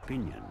nobility's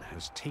opinion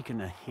has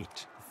taken a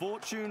hit.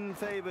 Fortune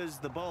favors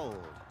the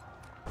bold.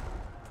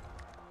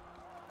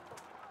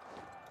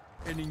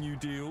 Any new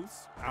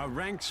deals? Our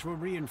ranks were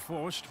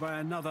reinforced by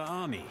another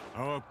army.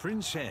 Our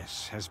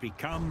princess has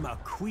become a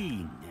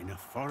queen in a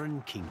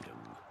foreign kingdom.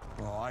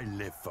 Oh, I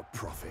live for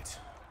profit.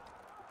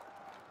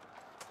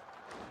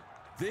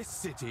 This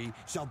city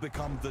shall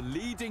become the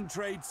leading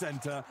trade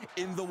center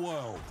in the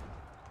world.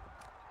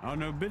 Our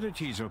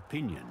nobility's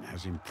opinion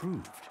has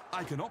improved.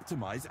 I can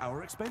optimize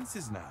our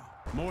expenses now.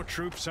 More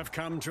troops have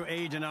come to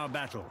aid in our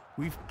battle.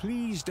 We've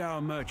pleased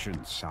our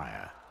merchants,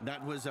 sire.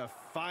 That was a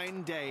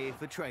fine day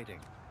for trading.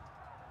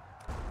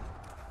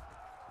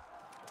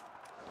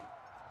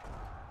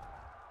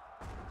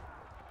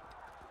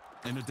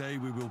 In a day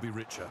we will be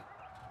richer.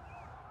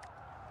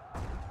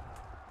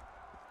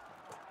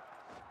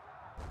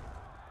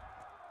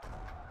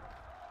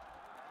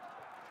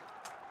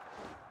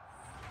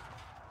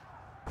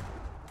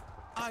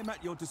 I'm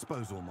at your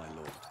disposal, my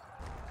lord.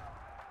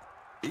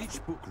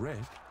 Each book read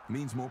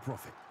means more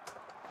profit.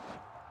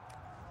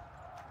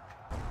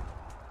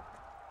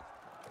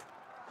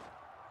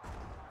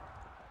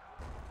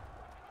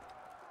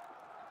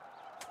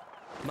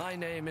 My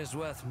name is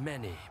worth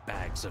many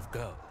bags of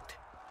gold.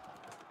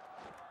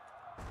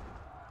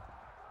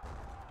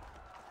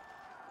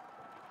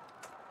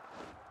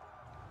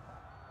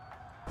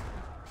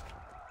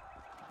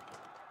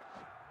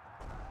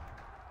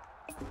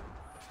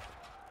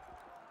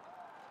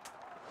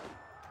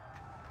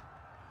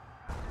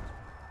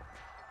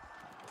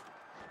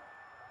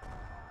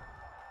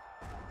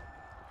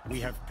 We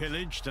have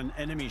pillaged an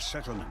enemy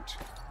settlement.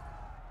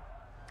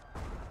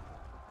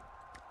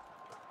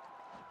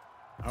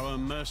 Our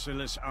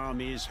merciless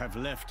armies have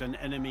left an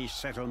enemy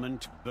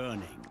settlement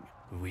burning.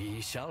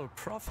 We shall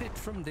profit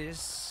from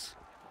this.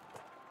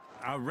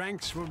 Our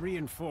ranks were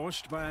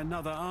reinforced by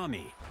another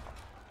army.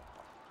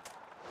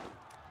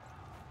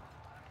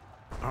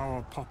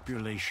 Our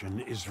population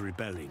is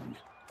rebelling.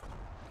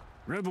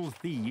 Rebel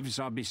thieves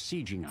are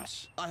besieging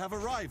us. I have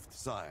arrived,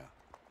 sire.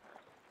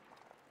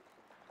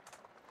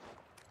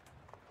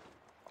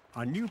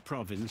 Our new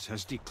province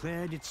has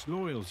declared its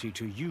loyalty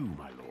to you,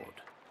 my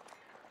lord.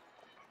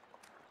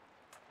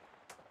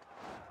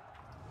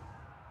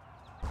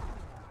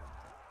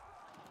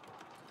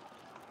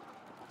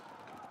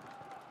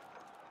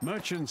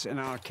 Merchants in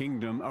our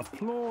kingdom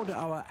applaud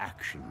our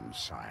actions,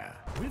 sire.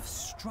 We've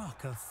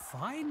struck a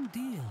fine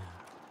deal.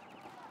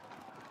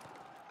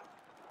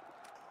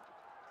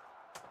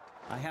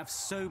 I have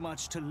so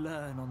much to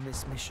learn on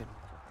this mission.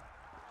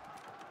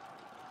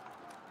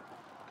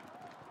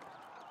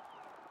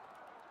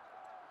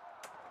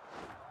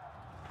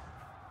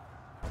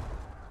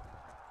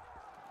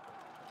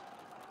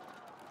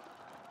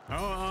 Our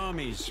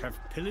armies have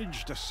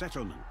pillaged a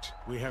settlement.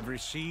 We have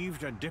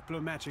received a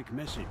diplomatic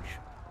message.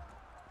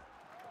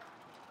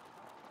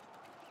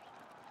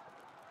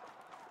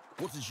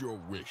 What is your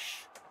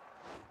wish?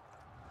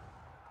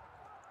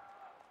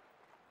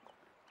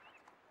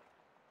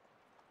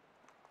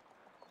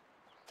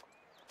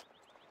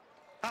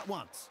 At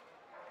once.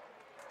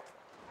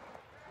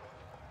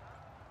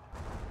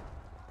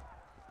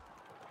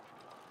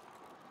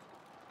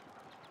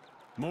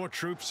 More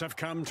troops have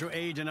come to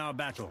aid in our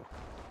battle.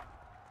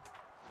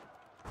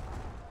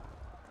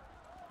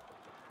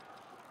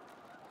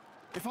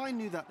 If I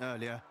knew that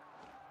earlier,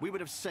 we would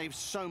have saved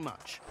so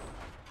much.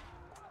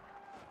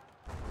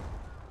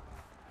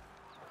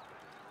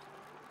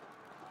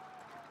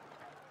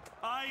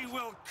 I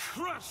will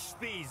crush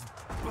these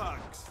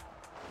bugs!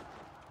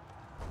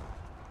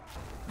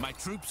 My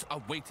troops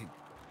are waiting.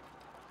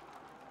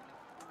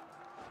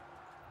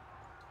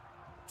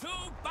 To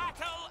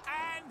battle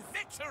and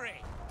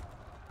victory!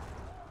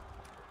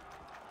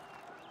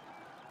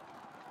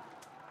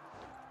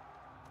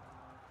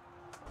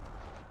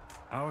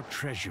 Our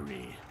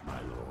treasury,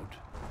 my lord.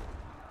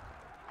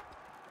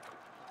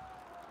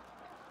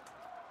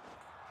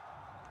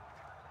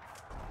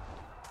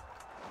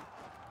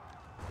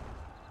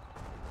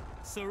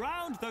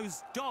 Surround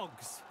those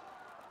dogs!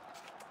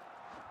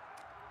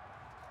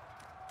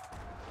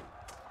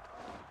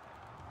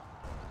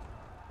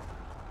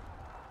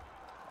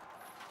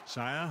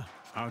 Sire,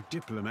 our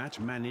diplomat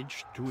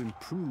managed to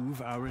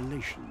improve our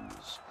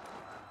relations.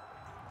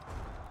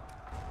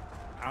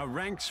 Our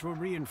ranks were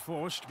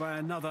reinforced by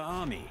another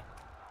army.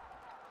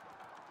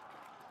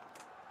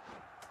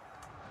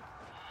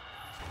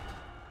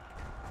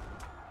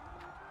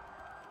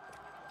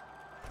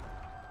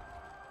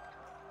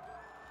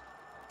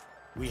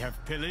 We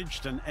have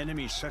pillaged an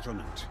enemy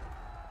settlement.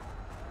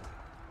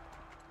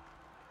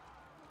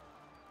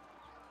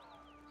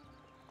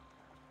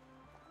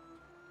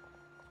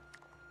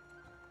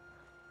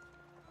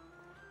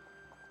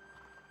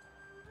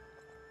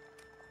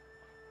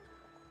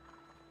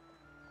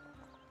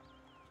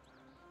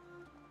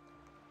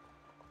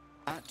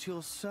 At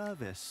your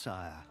service,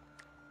 sire.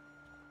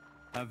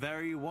 A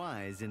very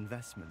wise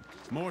investment.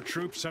 More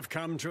troops have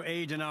come to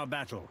aid in our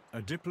battle.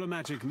 A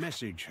diplomatic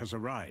message has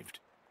arrived.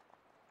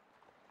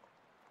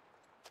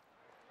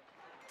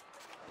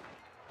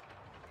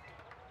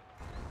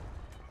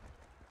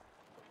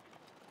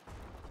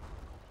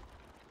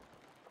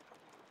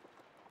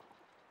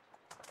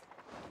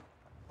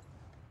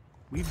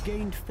 We've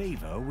gained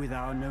favor with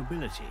our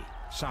nobility.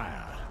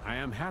 Sire, I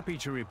am happy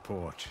to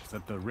report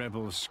that the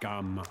rebel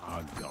scum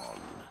are gone.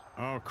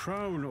 Our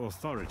crown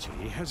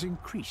authority has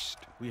increased.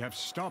 We have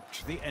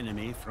stopped the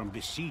enemy from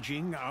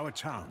besieging our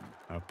town.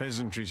 Our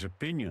peasantry's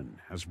opinion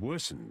has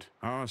worsened.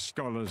 Our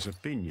scholars'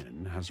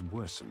 opinion has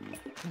worsened.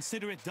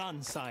 Consider it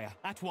done, sire,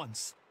 at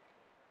once.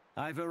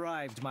 I've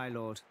arrived, my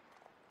lord.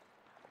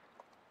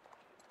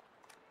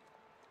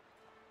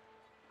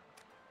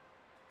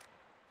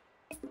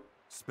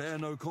 Spare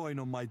no coin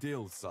on my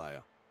deals,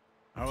 sire.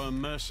 Our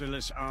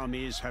merciless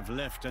armies have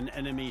left an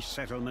enemy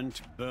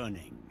settlement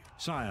burning.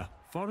 Sire,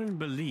 foreign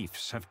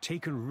beliefs have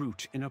taken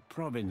root in a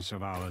province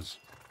of ours.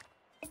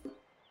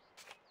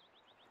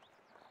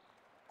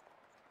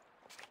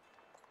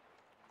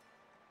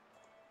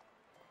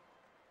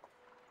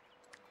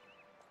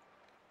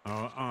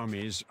 Our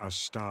armies are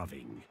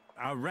starving.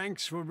 Our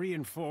ranks were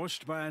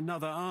reinforced by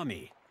another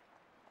army.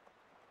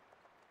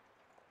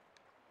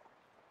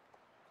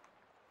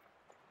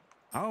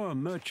 Our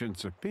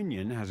merchant's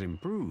opinion has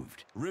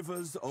improved.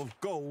 Rivers of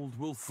gold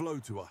will flow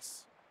to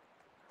us.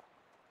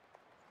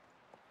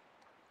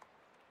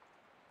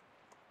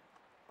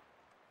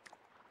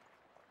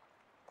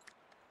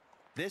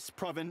 This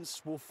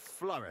province will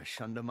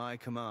flourish under my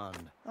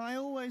command. I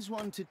always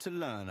wanted to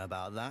learn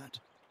about that.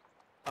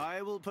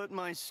 I will put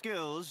my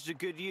skills to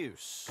good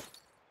use.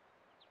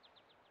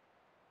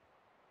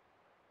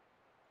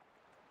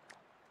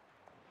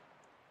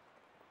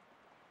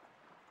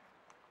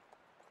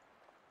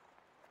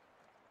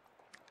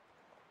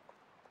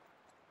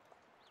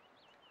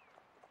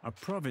 A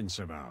province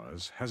of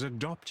ours has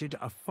adopted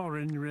a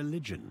foreign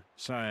religion.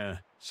 Sire,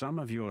 some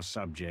of your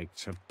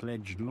subjects have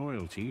pledged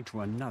loyalty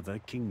to another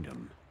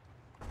kingdom.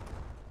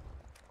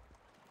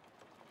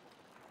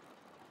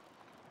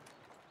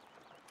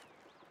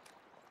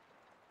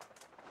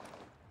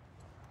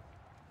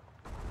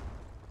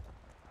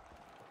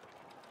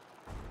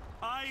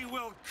 I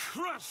will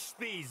crush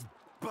these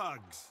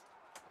bugs!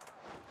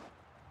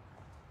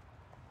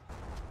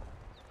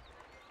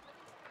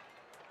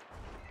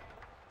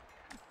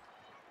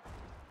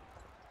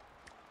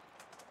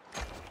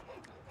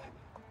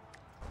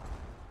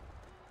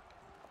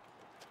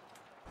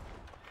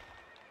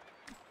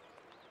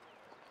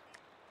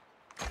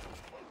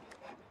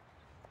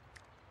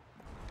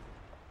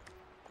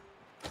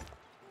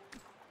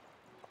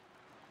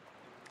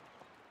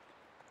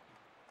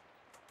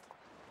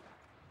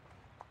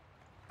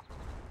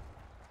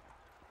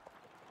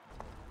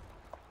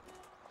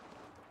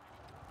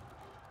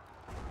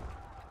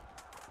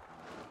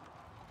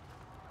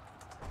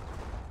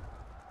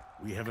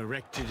 We have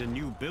erected a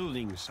new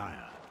building,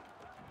 sire.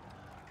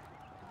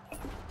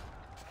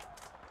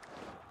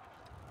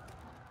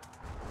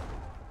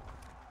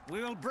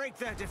 We will break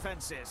their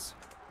defenses.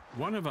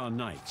 One of our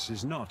knights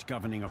is not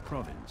governing a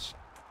province.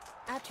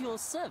 At your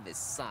service,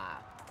 sire.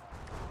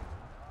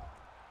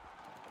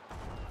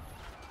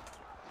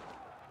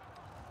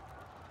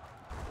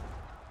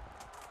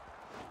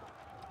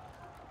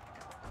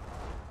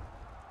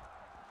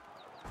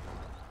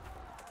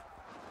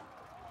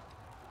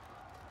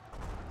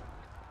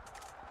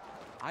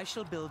 I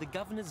shall build a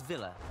governor's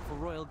villa for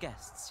royal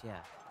guests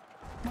here.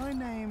 My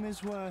name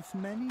is worth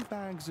many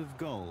bags of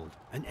gold.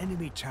 An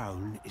enemy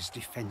town is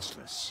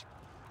defenseless.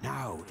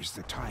 Now is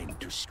the time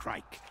to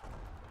strike.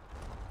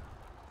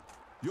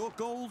 Your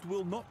gold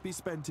will not be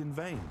spent in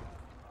vain.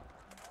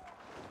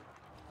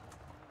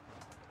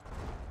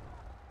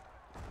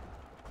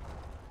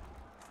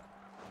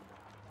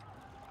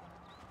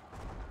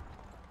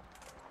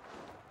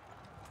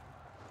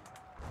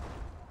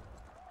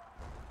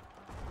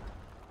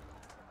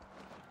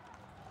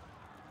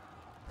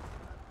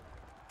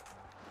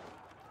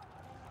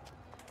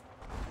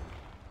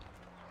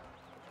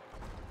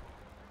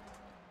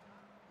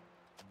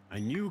 A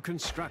new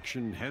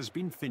construction has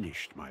been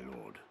finished, my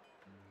lord.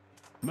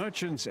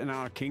 Merchants in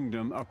our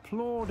kingdom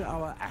applaud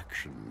our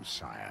actions,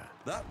 sire.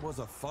 That was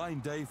a fine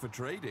day for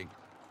trading.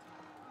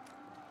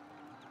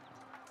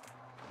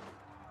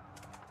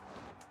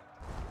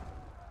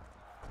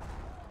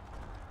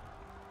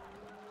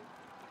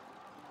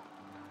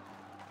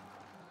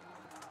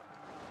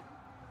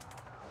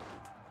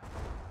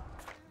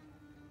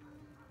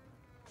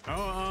 Our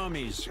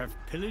armies have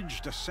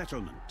pillaged a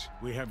settlement.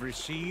 We have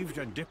received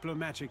a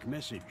diplomatic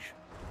message.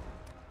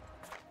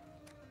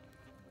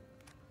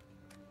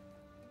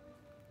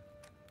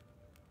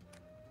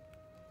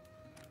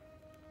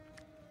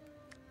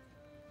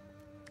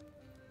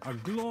 A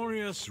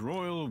glorious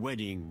royal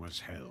wedding was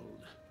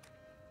held.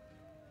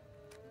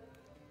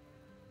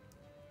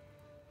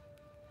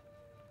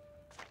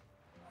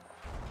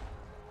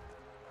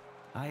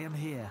 I am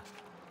here,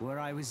 where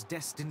I was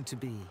destined to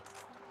be.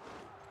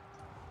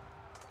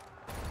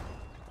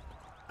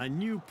 A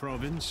new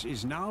province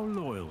is now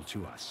loyal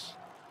to us.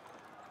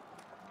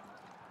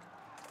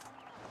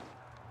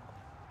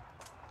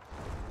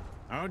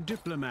 Our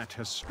diplomat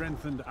has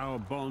strengthened our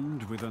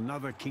bond with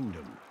another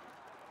kingdom.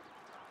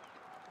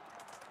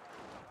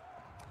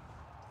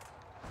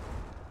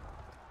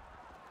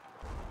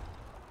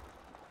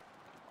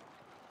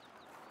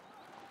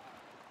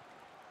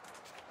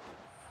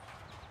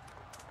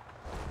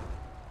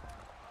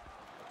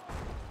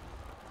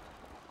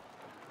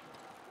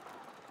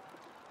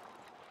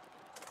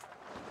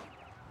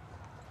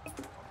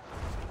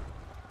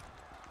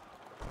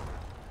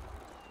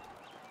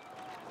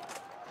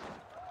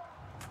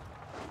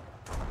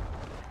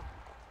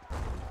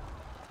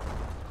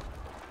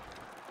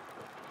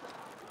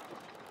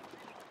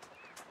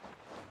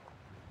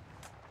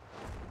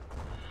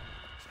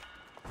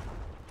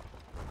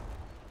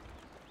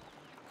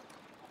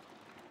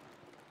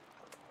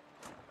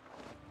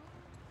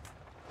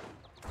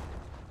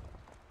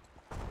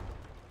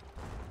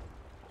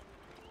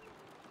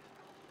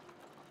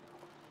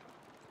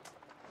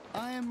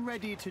 I am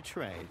ready to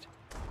trade.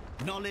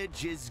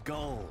 Knowledge is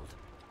gold.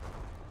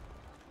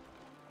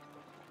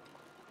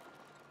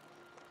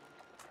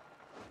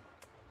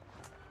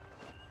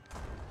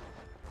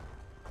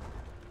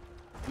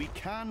 We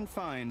can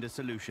find a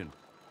solution.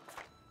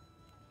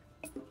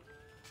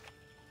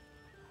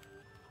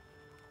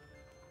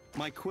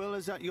 My quill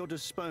is at your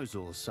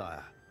disposal,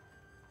 sire.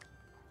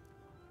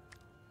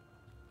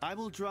 I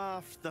will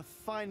draft the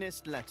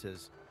finest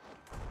letters.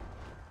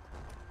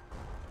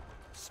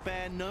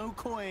 Spare no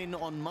coin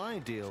on my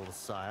deal,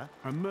 sire.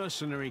 A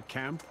mercenary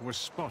camp was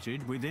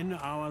spotted within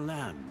our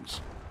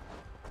lands.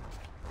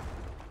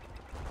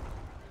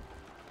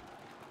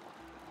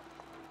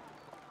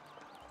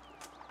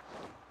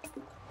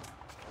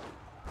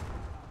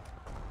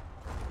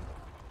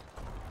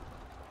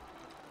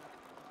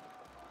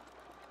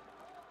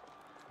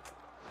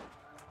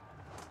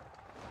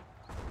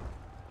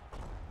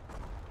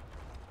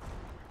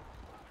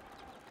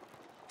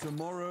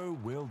 Tomorrow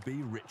will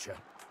be richer.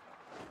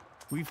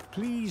 We've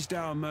pleased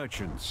our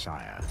merchants,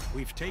 sire.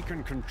 We've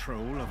taken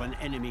control of an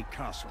enemy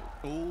castle.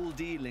 All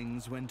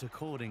dealings went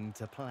according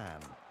to plan.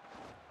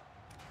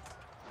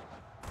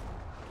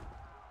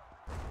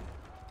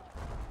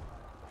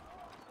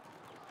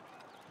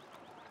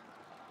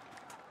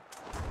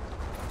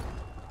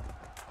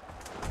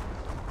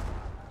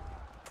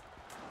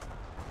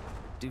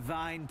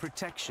 Divine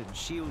protection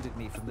shielded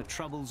me from the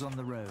troubles on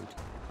the road.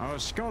 Our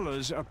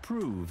scholars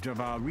approved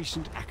of our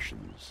recent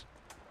actions.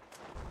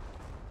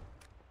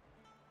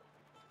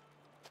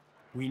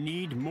 We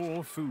need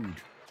more food.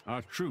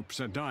 Our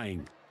troops are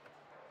dying.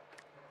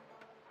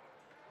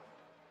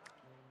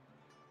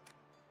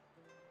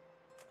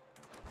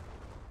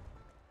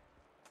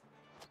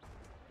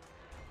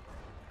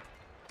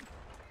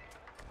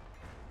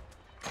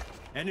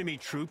 Enemy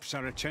troops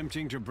are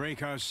attempting to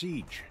break our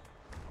siege.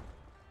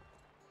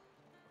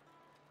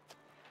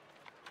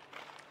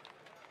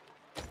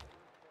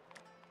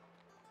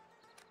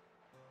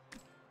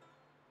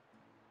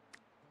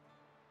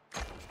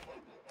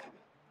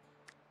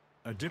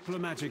 A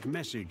diplomatic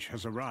message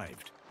has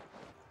arrived.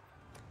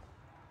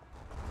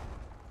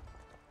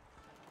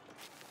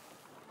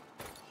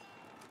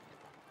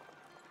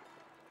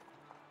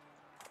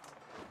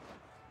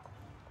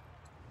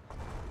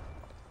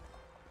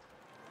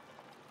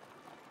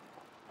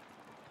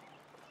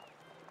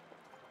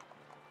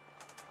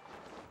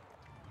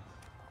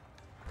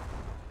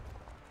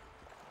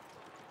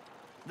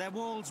 Their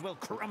walls will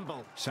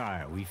crumble.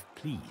 Sire, we've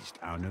pleased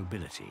our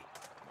nobility.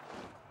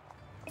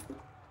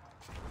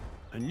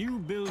 A new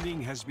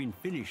building has been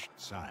finished,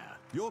 sire.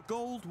 Your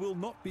gold will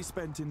not be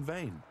spent in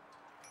vain.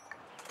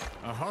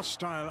 A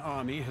hostile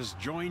army has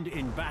joined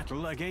in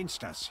battle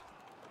against us.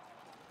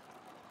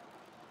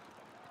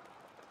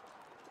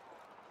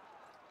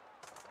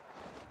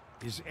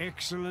 His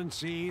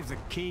Excellency the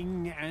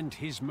King and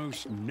his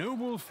most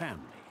noble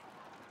family.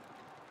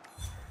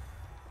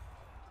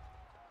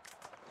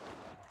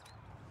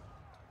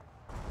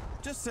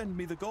 Just send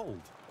me the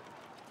gold.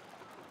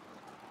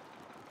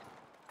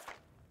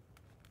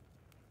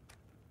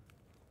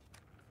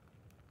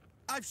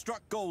 I've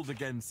struck gold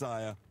again,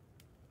 sire.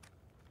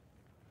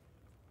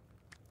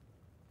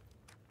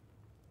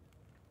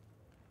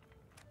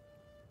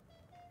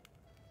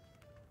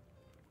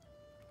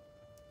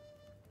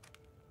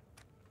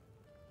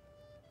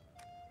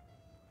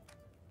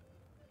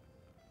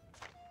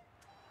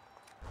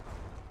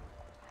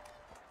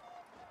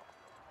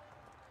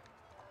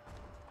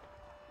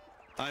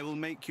 I will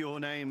make your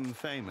name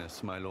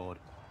famous, my lord.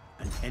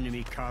 An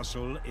enemy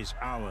castle is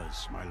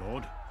ours, my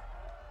lord.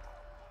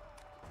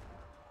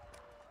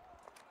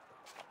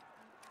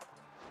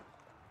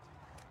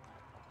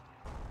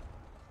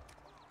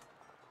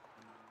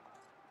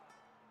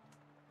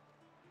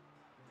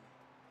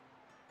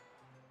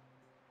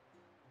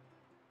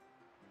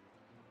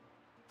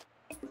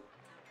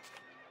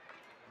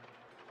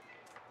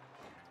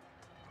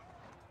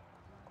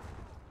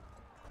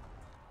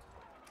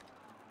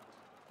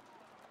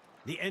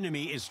 The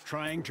enemy is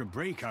trying to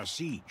break our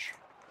siege.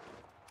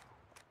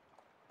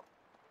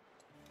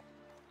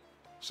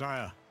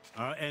 Sire,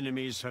 our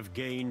enemies have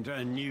gained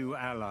a new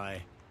ally.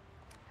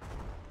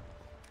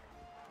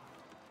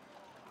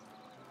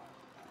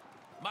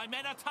 My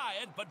men are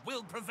tired, but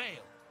will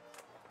prevail.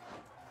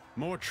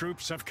 More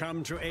troops have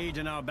come to aid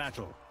in our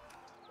battle.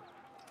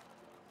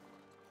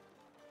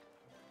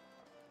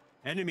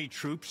 Enemy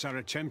troops are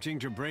attempting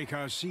to break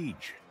our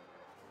siege.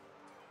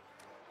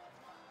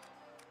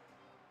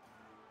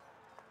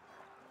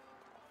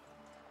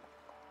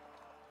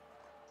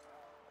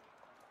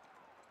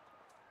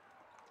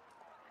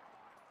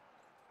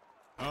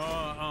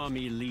 Our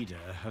army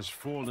leader has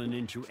fallen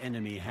into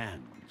enemy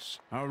hands.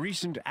 Our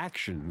recent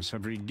actions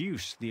have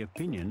reduced the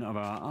opinion of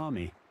our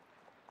army.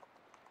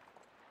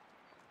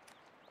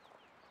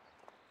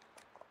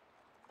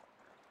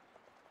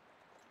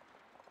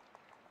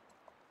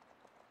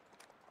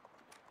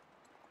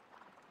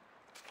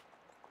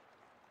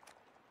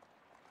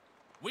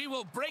 We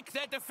will break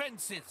their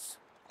defenses.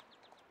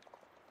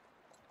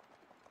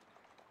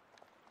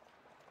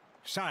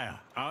 Sire,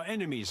 our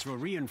enemies were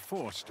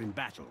reinforced in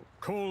battle.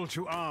 Call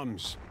to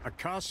arms. A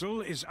castle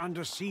is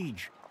under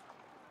siege.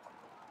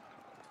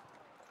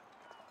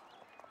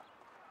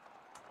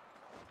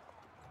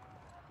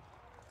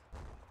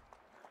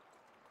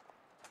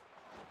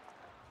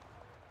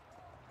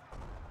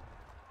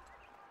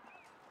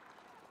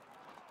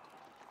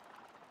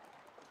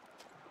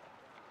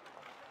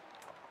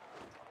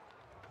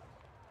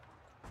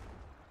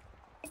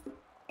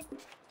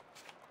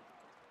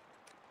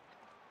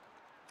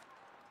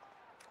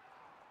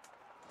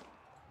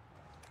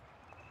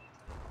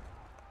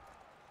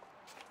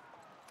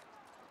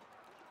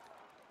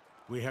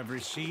 We have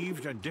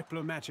received a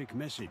diplomatic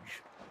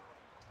message.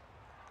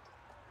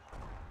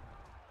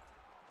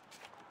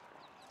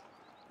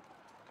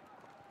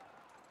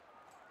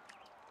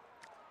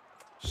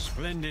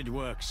 Splendid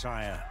work,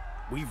 sire.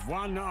 We've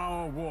won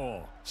our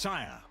war.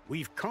 Sire,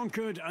 we've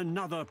conquered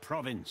another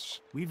province.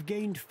 We've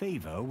gained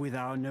favor with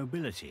our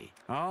nobility.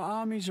 Our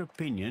army's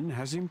opinion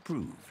has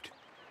improved.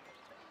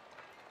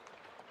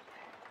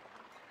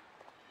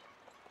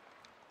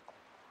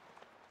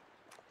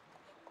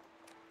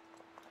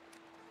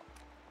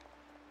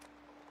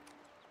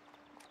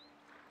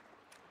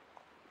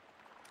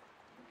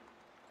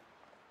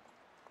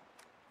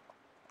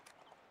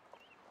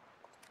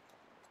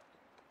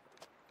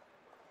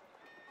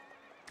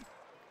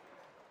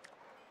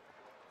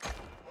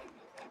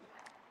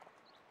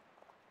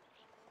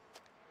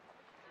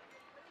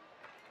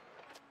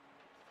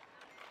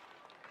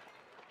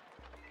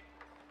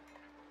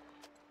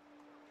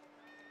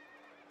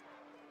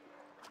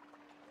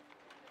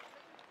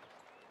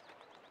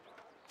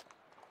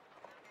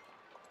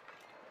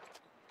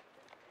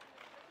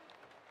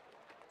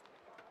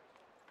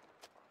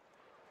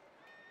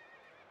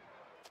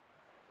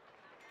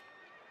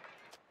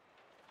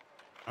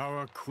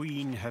 Our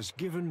queen has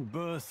given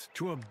birth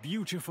to a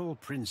beautiful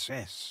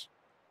princess.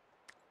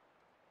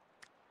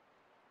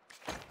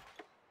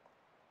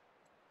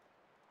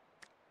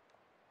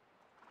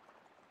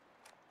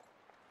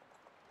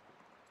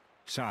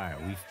 Sire,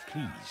 we've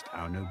pleased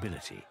our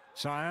nobility.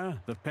 Sire,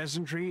 the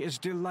peasantry is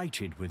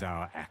delighted with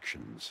our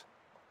actions.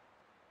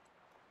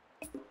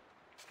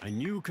 A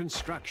new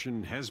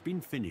construction has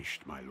been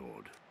finished, my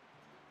lord.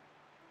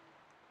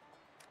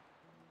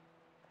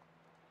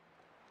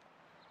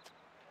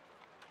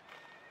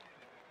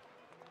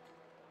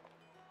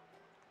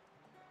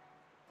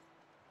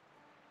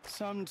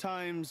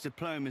 Sometimes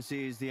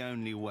diplomacy is the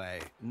only way.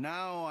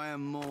 Now I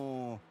am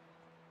more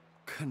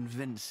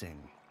convincing.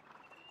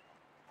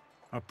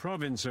 A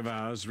province of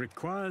ours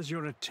requires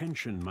your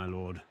attention, my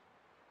lord.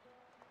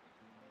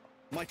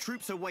 My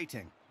troops are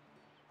waiting.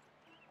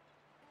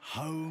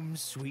 Home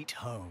sweet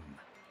home.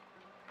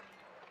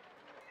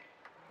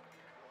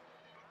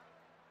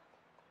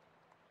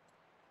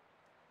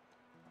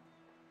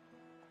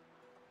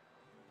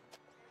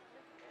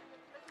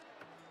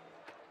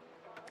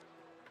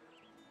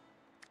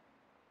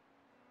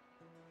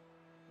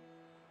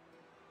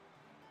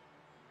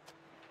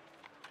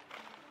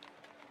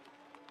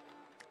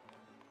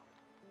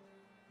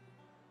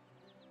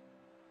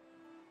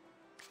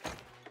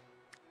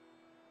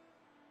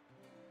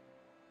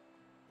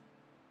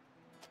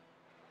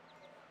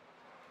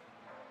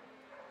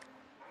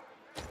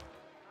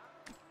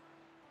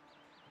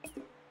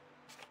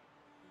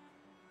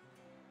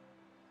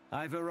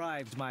 I've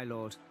arrived, my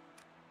lord.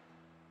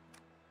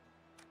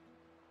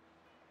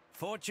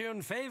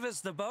 Fortune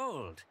favors the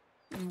bold.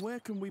 And where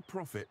can we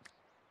profit?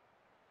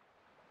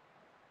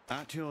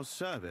 At your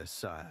service,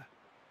 sire.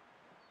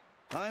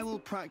 I will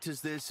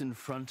practice this in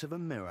front of a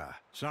mirror.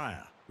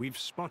 Sire, we've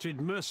spotted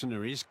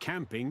mercenaries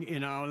camping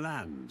in our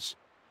lands.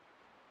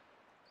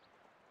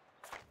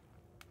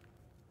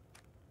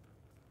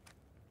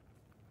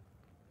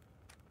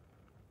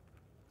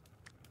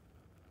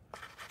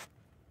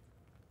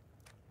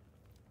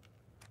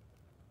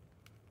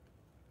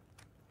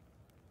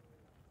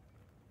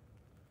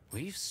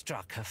 We've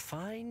struck a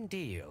fine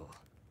deal.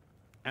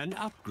 An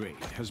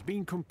upgrade has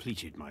been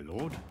completed, my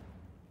lord.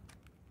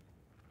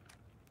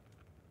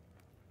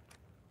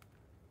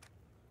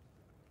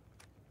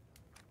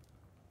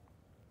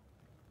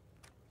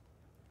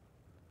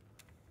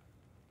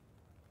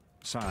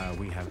 Sire,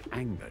 we have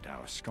angered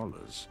our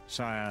scholars.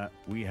 Sire,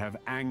 we have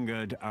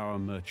angered our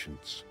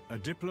merchants. A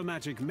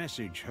diplomatic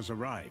message has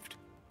arrived.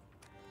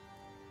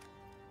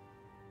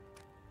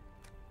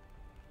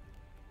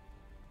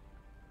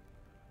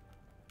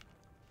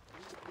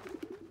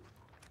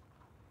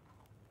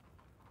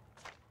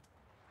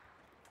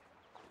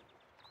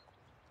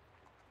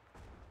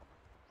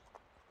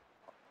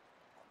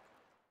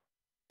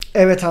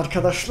 Evet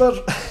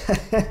arkadaşlar.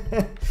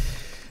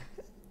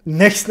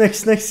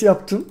 Next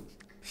yaptım.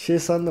 Şey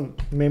sandım.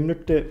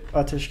 Memlük de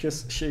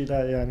ateşkes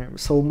şeyler yani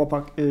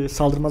savunma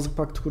saldırmazlık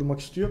paktı kurmak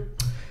istiyor.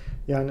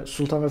 Yani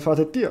sultan vefat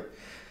etti ya.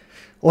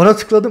 Ona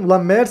tıkladım.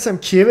 Ulan meğersem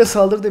Kiev'e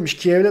saldır demiş.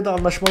 Kiev'le de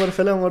anlaşmaları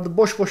falan vardı.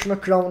 Boş boşuna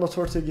Crown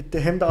Authority'ye gitti.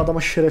 Hem de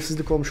adama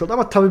şerefsizlik olmuş oldu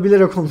ama tabi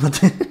bilerek olmadı.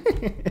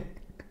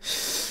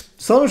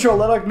 Sonuç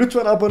olarak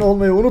lütfen abone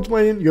olmayı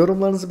unutmayın.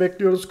 Yorumlarınızı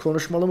bekliyoruz.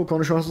 Konuşmalı mı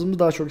konuşmasız mı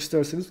daha çok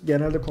isterseniz.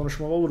 Genelde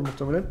konuşmalı olur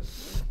muhtemelen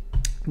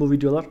bu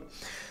videolar.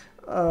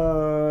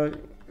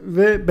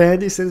 Ve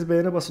beğendiyseniz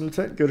beğene basın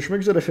lütfen.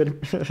 Görüşmek üzere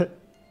efendim.